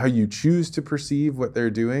person is doing, how you choose to perceive what they're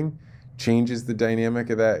doing changes the dynamic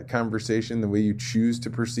of that conversation. The way you choose to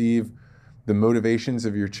perceive the motivations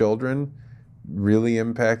of your children really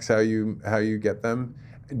impacts how you get them.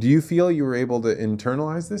 Do you feel you were able to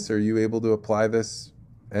internalize this? Are you able to apply this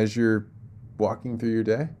as you're walking through your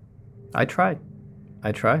day? I try.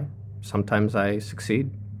 Sometimes I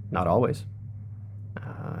succeed, not always.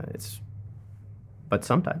 But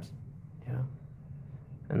sometimes, yeah.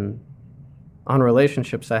 And on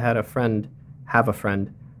relationships, I have a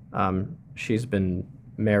friend. She's been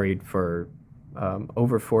married for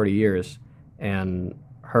over 40 years, and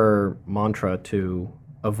her mantra to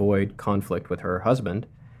avoid conflict with her husband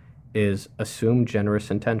is assume generous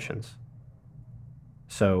intentions.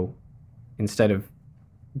 So instead of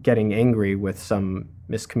getting angry with some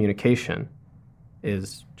miscommunication,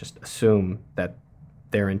 is just assume that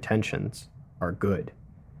their intentions are good.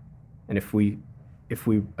 And if we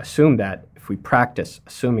assume that, if we practice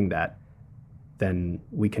assuming that, then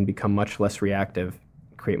we can become much less reactive,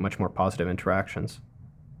 create much more positive interactions.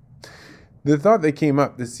 The thought that came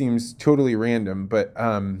up, this seems totally random, but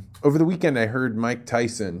over the weekend I heard Mike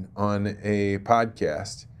Tyson on a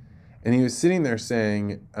podcast, And he was sitting there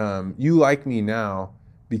saying, you like me now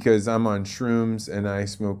because I'm on shrooms and I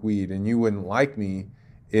smoke weed, and you wouldn't like me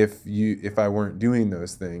if I weren't doing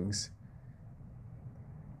those things.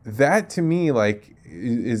 That to me, like,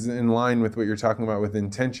 is in line with what you're talking about with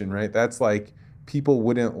intention, right? That's like, people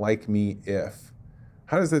wouldn't like me if.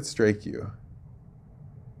 How does that strike you?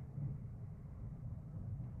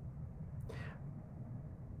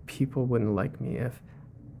 People wouldn't like me if.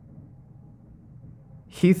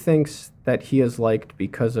 He thinks that he is liked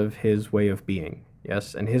because of his way of being,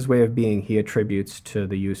 yes? And his way of being he attributes to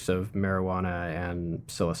the use of marijuana and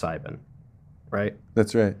psilocybin, right?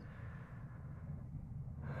 That's right.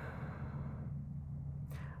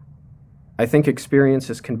 I think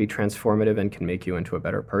experiences can be transformative and can make you into a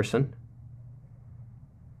better person.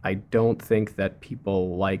 I don't think that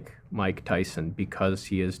people like Mike Tyson because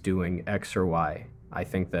he is doing X or Y. I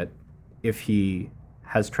think that if he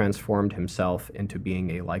has transformed himself into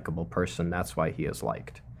being a likable person, that's why he is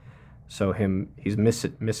liked. So he's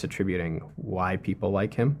misattributing why people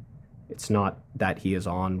like him. It's not that he is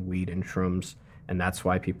on weed and shrooms and that's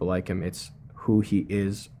why people like him. It's who he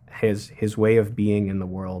is, his way of being in the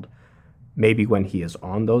world, maybe when he is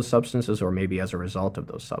on those substances or maybe as a result of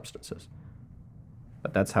those substances.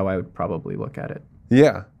 But that's how I would probably look at it.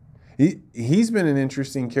 Yeah. He's been an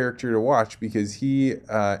interesting character to watch because he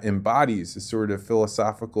embodies a sort of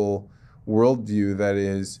philosophical worldview that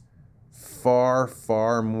is far,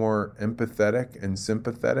 far more empathetic and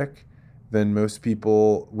sympathetic than most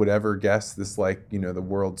people would ever guess. This, like, you know, the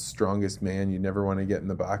world's strongest man, you never want to get in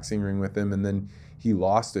the boxing ring with him. And then he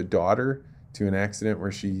lost a daughter to an accident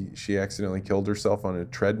where she accidentally killed herself on a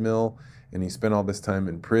treadmill, and he spent all this time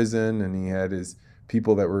in prison, and he had his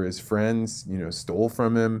people that were his friends, you know, stole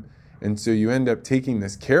from him. And so you end up taking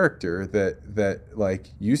this character that like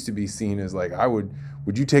used to be seen as like,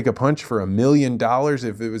 would you take a punch for $1 million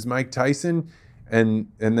if it was Mike Tyson? And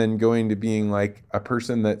then going to being like a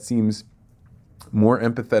person that seems more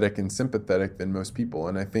empathetic and sympathetic than most people.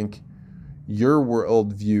 And I think your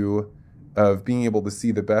worldview of being able to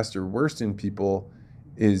see the best or worst in people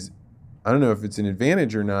is, I don't know if it's an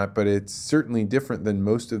advantage or not, but it's certainly different than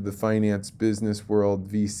most of the finance, business world,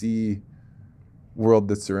 VC world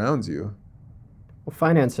that surrounds you. Well,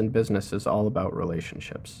 finance and business is all about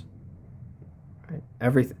relationships.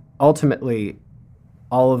 Right? Ultimately,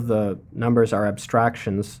 all of the numbers are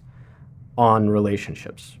abstractions on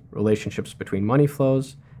relationships between money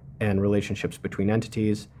flows and relationships between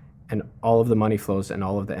entities, and all of the money flows and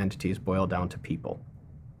all of the entities boil down to people.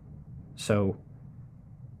 So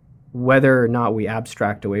whether or not we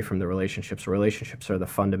abstract away from the relationships are the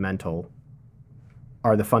fundamental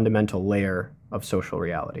layer of social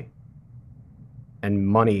reality. And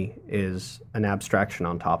money is an abstraction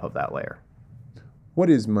on top of that layer. What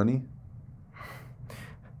is money?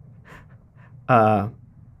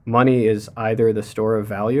 Money is either the store of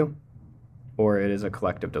value or it is a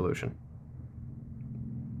collective delusion.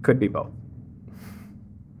 Could be both.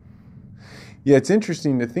 Yeah, it's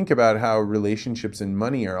interesting to think about how relationships and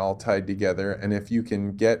money are all tied together. And if you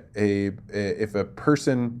can get if a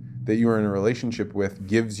person that you are in a relationship with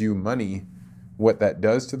gives you money, what that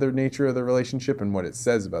does to the nature of the relationship and what it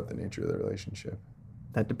says about the nature of the relationship.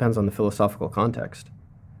 That depends on the philosophical context.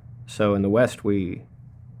 So in the West, we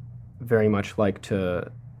very much like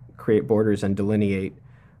to create borders and delineate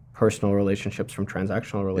personal relationships from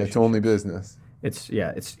transactional relationships. It's only business. It's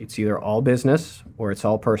either all business or it's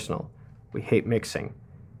all personal. We hate mixing.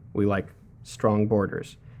 We like strong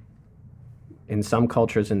borders. In some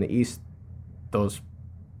cultures in the East, those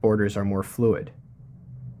borders are more fluid.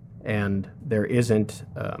 And there isn't,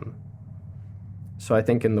 so I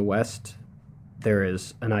think in the West, there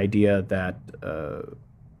is an idea that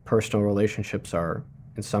personal relationships are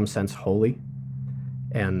in some sense holy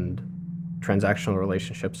and transactional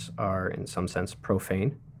relationships are in some sense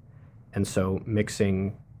profane. And so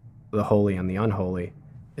mixing the holy and the unholy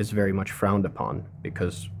is very much frowned upon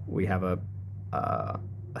because we have a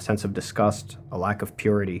sense of disgust, a lack of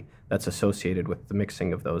purity that's associated with the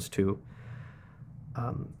mixing of those two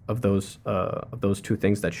two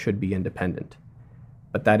things that should be independent.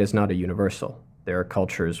 But that is not a universal. There are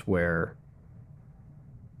cultures where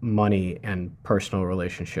money and personal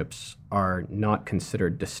relationships are not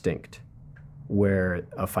considered distinct, where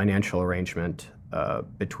a financial arrangement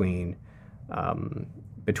between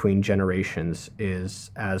generations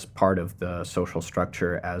is as part of the social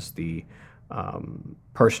structure as the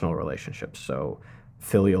personal relationships. So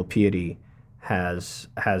filial piety has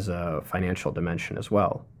a financial dimension as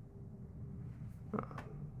well.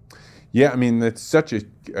 Yeah, I mean, that's such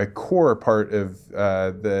a core part of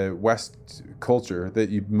the West culture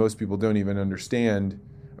that most people don't even understand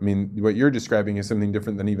I mean, what you're describing is something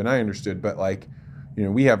different than even I understood, but like,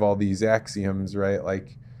 we have all these axioms, right?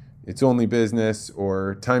 Like, it's only business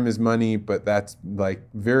or time is money, but that's like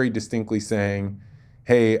very distinctly saying,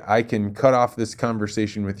 hey, I can cut off this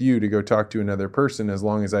conversation with you to go talk to another person as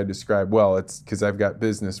long as I describe, well, it's because I've got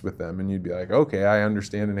business with them. And you'd be like, okay, I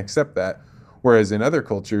understand and accept that. Whereas in other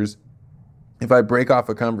cultures, if I break off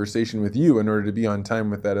a conversation with you in order to be on time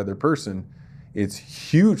with that other person, it's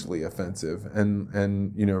hugely offensive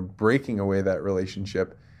and breaking away that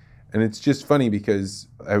relationship. And it's just funny because,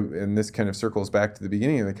 and this kind of circles back to the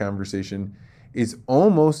beginning of the conversation, it's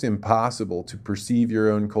almost impossible to perceive your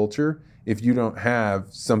own culture if you don't have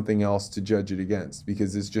something else to judge it against,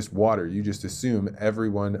 because it's just water. You just assume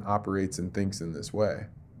everyone operates and thinks in this way.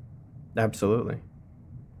 Absolutely.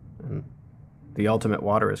 And the ultimate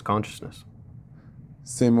water is consciousness.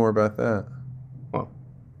 Say more about that. Well,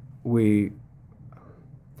 we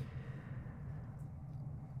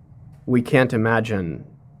can't imagine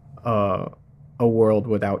a world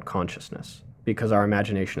without consciousness, because our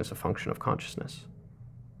imagination is a function of consciousness.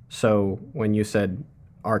 So when you said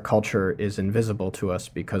our culture is invisible to us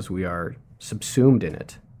because we are subsumed in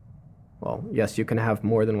it, well, yes, you can have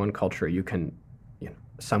more than one culture. You can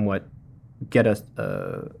somewhat get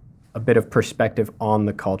a bit of perspective on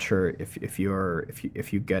the culture if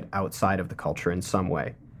you get outside of the culture in some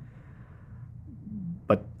way.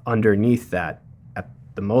 But underneath that, at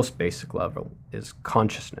the most basic level, is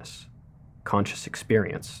consciousness, conscious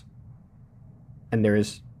experience. And there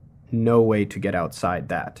is no way to get outside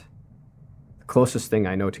that. The closest thing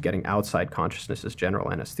I know to getting outside consciousness is general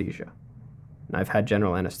anesthesia. And I've had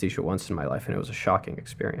general anesthesia once in my life, and it was a shocking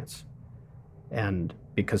experience. And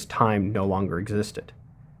because time no longer existed,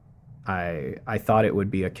 I thought it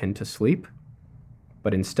would be akin to sleep,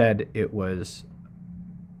 but instead it was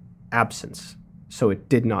absence. So it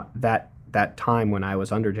did not, that time when I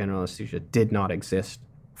was under general anesthesia did not exist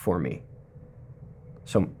for me.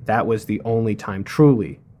 So that was the only time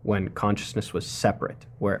truly when consciousness was separate,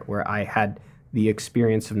 where I had the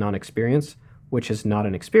experience of non-experience, which is not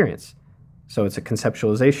an experience. So it's a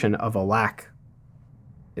conceptualization of a lack.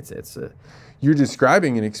 You're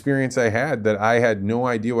describing an experience I had that I had no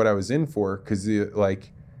idea what I was in for, because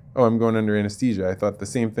I'm going under anesthesia. I thought the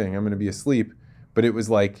same thing. I'm going to be asleep. But it was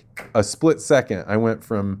like a split second. I went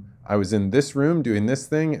from, I was in this room doing this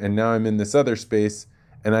thing, and now I'm in this other space,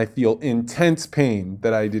 and I feel intense pain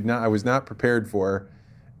that I was not prepared for.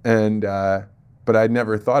 And, but I'd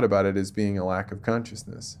never thought about it as being a lack of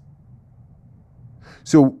consciousness.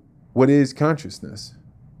 So what is consciousness?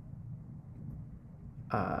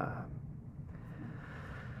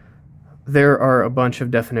 There are a bunch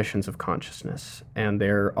of definitions of consciousness, and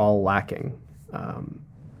they're all lacking.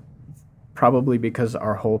 Probably because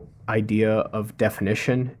our whole idea of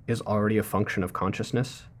definition is already a function of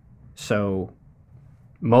consciousness. So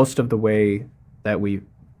most of the way that we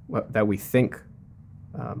think,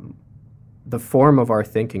 the form of our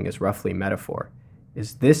thinking is roughly metaphor.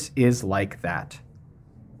 This is like that.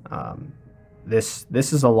 This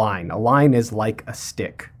is a line. A line is like a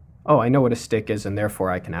stick. Oh, I know what a stick is, and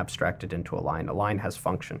therefore I can abstract it into a line. A line has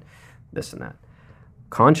function, this and that.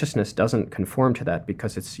 Consciousness doesn't conform to that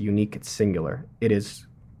because it's unique, it's singular. It is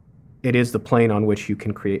the plane on which you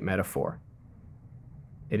can create metaphor.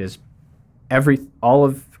 It is all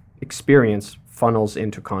of experience funnels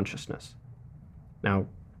into consciousness. Now,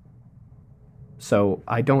 so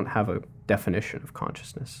I don't have a definition of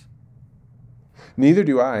consciousness. Neither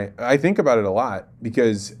do I. I think about it a lot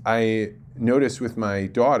because I notice with my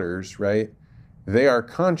daughters, right? They are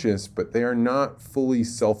conscious, but they are not fully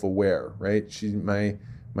self-aware, right?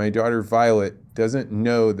 My daughter Violet doesn't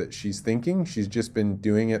know that she's thinking. She's just been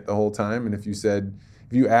doing it the whole time. And if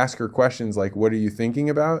you ask her questions like, "What are you thinking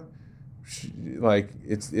about?"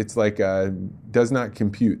 It's like a does not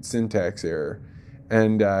compute syntax error.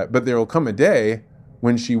 And but there will come a day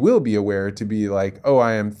when she will be aware to be like, "Oh,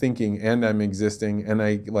 I am thinking and I'm existing," and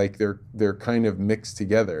they're kind of mixed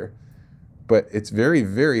together. But it's very,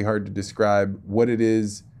 very hard to describe what it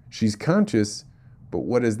is. She's conscious, but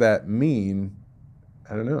what does that mean?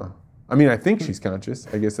 I don't know. I mean, I think she's conscious.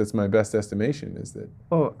 I guess that's my best estimation is that.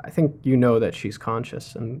 Well, I think you know that she's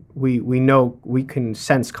conscious, and we know, we can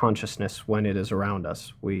sense consciousness when it is around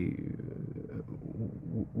us. We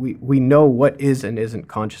know what is and isn't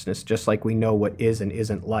consciousness, just like we know what is and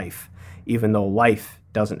isn't life, even though life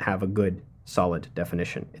doesn't have a good, solid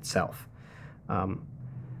definition itself.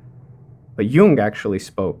 But Jung actually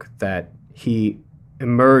spoke that he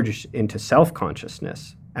emerged into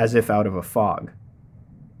self-consciousness as if out of a fog.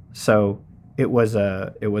 So it was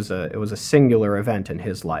a singular event in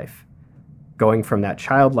his life. going from that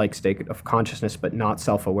childlike state of consciousness but not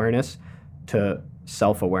self-awareness to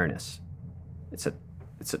self-awareness. It's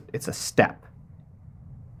a step.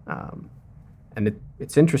 And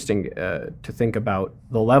it's interesting to think about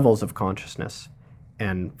the levels of consciousness.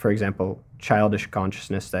 And, for example, childish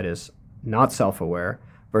consciousness that is not self-aware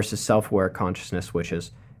versus self-aware consciousness, which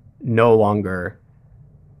is no longer,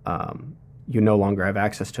 you no longer have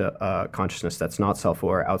access to consciousness that's not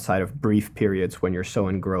self-aware outside of brief periods when you're so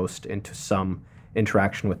engrossed into some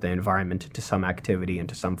interaction with the environment, into some activity,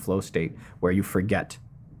 into some flow state where you forget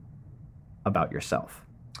about yourself.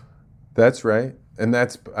 That's right. And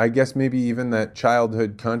that's, I guess, maybe even that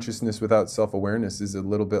childhood consciousness without self-awareness is a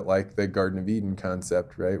little bit like the Garden of Eden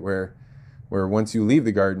concept, right? Where once you leave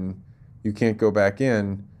the garden, you can't go back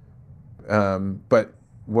in. But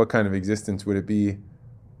what kind of existence would it be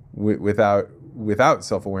without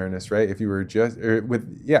self-awareness, right? If you were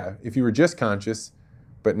just conscious,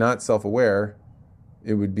 but not self-aware,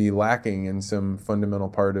 it would be lacking in some fundamental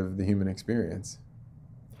part of the human experience.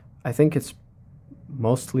 I think it's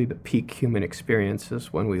mostly the peak human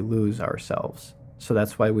experiences when we lose ourselves. So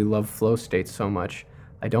that's why we love flow states so much.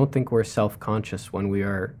 I don't think we're self-conscious when we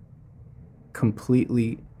are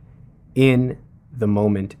completely in the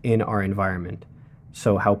moment, in our environment.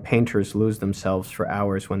 So how painters lose themselves for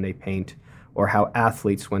hours when they paint, or how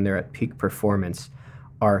athletes, when they're at peak performance,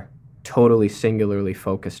 are totally singularly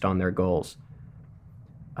focused on their goals.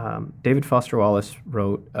 David Foster Wallace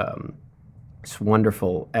wrote this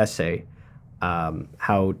wonderful essay,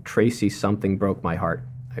 how Tracy something broke my heart.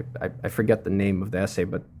 I forget the name of the essay,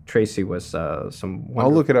 but Tracy was some wonderful...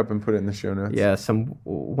 I'll look it up and put it in the show notes. Yeah, some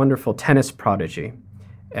wonderful tennis prodigy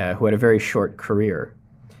who had a very short career.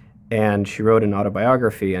 And she wrote an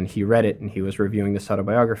autobiography, and he read it, and he was reviewing this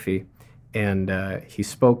autobiography, and he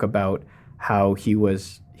spoke about how he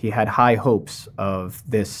had high hopes of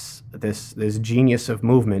this genius of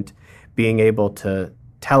movement being able to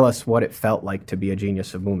tell us what it felt like to be a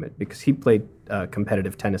genius of movement, because he played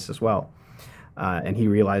competitive tennis as well, and he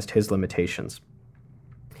realized his limitations.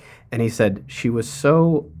 And he said she was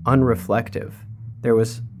so unreflective. There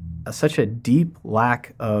was such a deep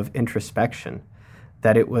lack of introspection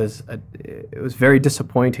that it was very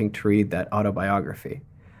disappointing to read that autobiography.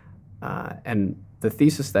 And the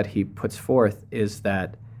thesis that he puts forth is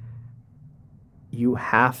that you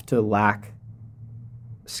have to lack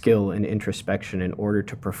skill and introspection in order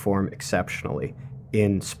to perform exceptionally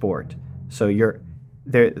in sport. So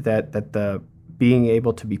the being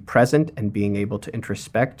able to be present and being able to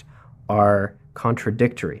introspect are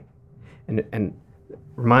contradictory, and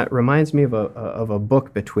reminds me of a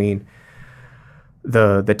book between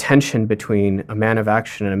the tension between a man of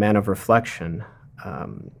action and a man of reflection.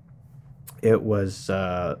 It was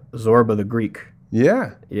Zorba the Greek.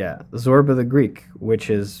 Yeah. Yeah, Zorba the Greek, which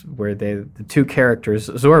is where the two characters,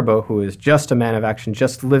 Zorba, who is just a man of action,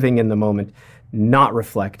 just living in the moment, not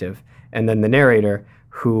reflective, and then the narrator,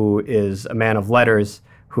 who is a man of letters,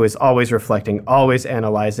 who is always reflecting, always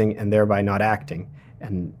analyzing, and thereby not acting.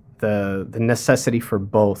 And the necessity for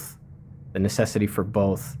both,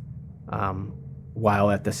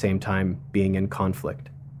 while at the same time being in conflict.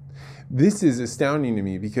 This is astounding to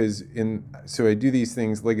me because so I do these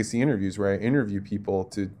things, legacy interviews, where I interview people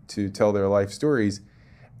to tell their life stories.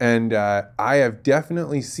 And I have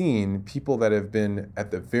definitely seen people that have been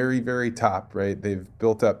at the very, very top, right? They've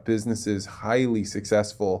built up businesses, highly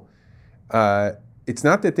successful. It's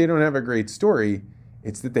not that they don't have a great story.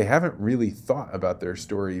 It's that they haven't really thought about their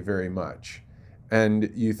story very much.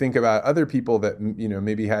 And you think about other people that,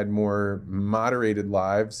 maybe had more moderated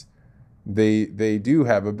lives. They do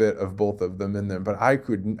have a bit of both of them in them, but I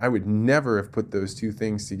would never have put those two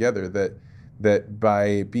things together, that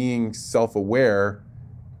by being self-aware,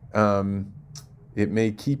 it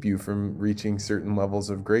may keep you from reaching certain levels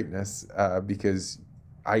of greatness, because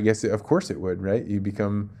I guess of course it would, right? You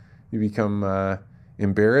become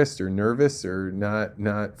embarrassed or nervous or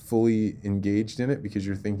not fully engaged in it because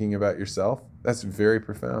you're thinking about yourself. That's very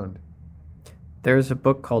profound. There's a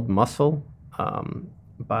book called Muscle,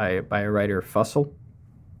 by a writer, Fussell.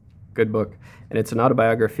 Good book. And it's an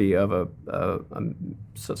autobiography of a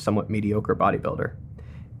somewhat mediocre bodybuilder.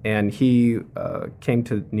 And he came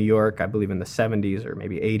to New York, I believe in the 70s or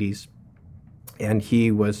maybe 80s, and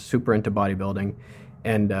he was super into bodybuilding.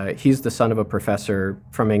 And he's the son of a professor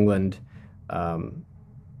from England, an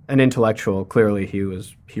intellectual. Clearly,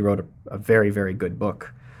 he wrote a very, very good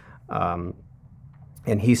book.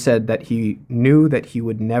 And he said that he knew that he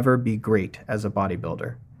would never be great as a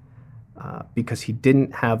bodybuilder because he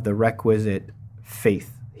didn't have the requisite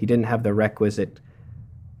faith. He didn't have the requisite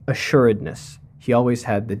assuredness. He always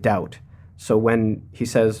had the doubt. So when he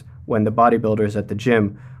says, when the bodybuilders at the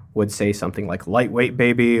gym would say something like lightweight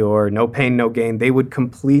baby or no pain, no gain, they would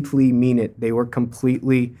completely mean it. They were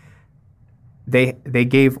completely, they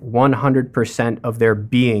gave 100% of their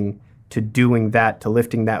being to doing that, to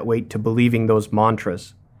lifting that weight, to believing those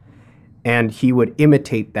mantras. And he would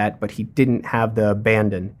imitate that, but he didn't have the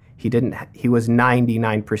abandon. He was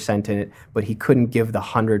 99% in it, but he couldn't give the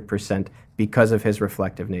 100% because of his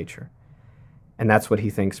reflective nature. And that's what he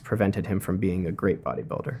thinks prevented him from being a great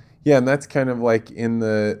bodybuilder. Yeah, and that's kind of like in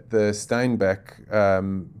the Steinbeck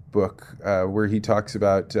book where he talks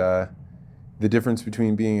about the difference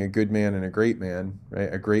between being a good man and a great man,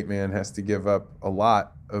 right? A great man has to give up a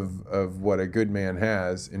lot of what a good man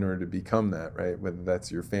has in order to become that, right? Whether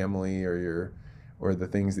that's your family or the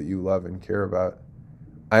things that you love and care about.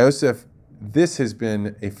 Iosif, this has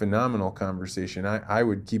been a phenomenal conversation. I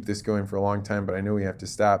would keep this going for a long time, but I know we have to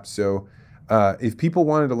stop. So if people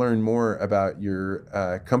wanted to learn more about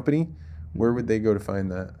your company, where would they go to find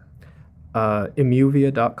that?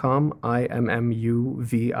 ImmuVia.com,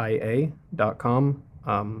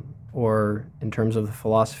 IMMUVIA.com, or in terms of the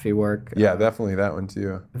philosophy work. Yeah, definitely that one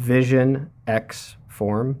too.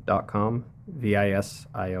 VisionXform.com,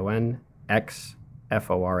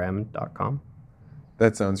 VISIONXFORM.com.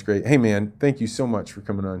 That sounds great. Hey man, thank you so much for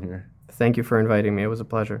coming on here. Thank you for inviting me. It was a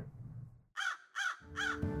pleasure.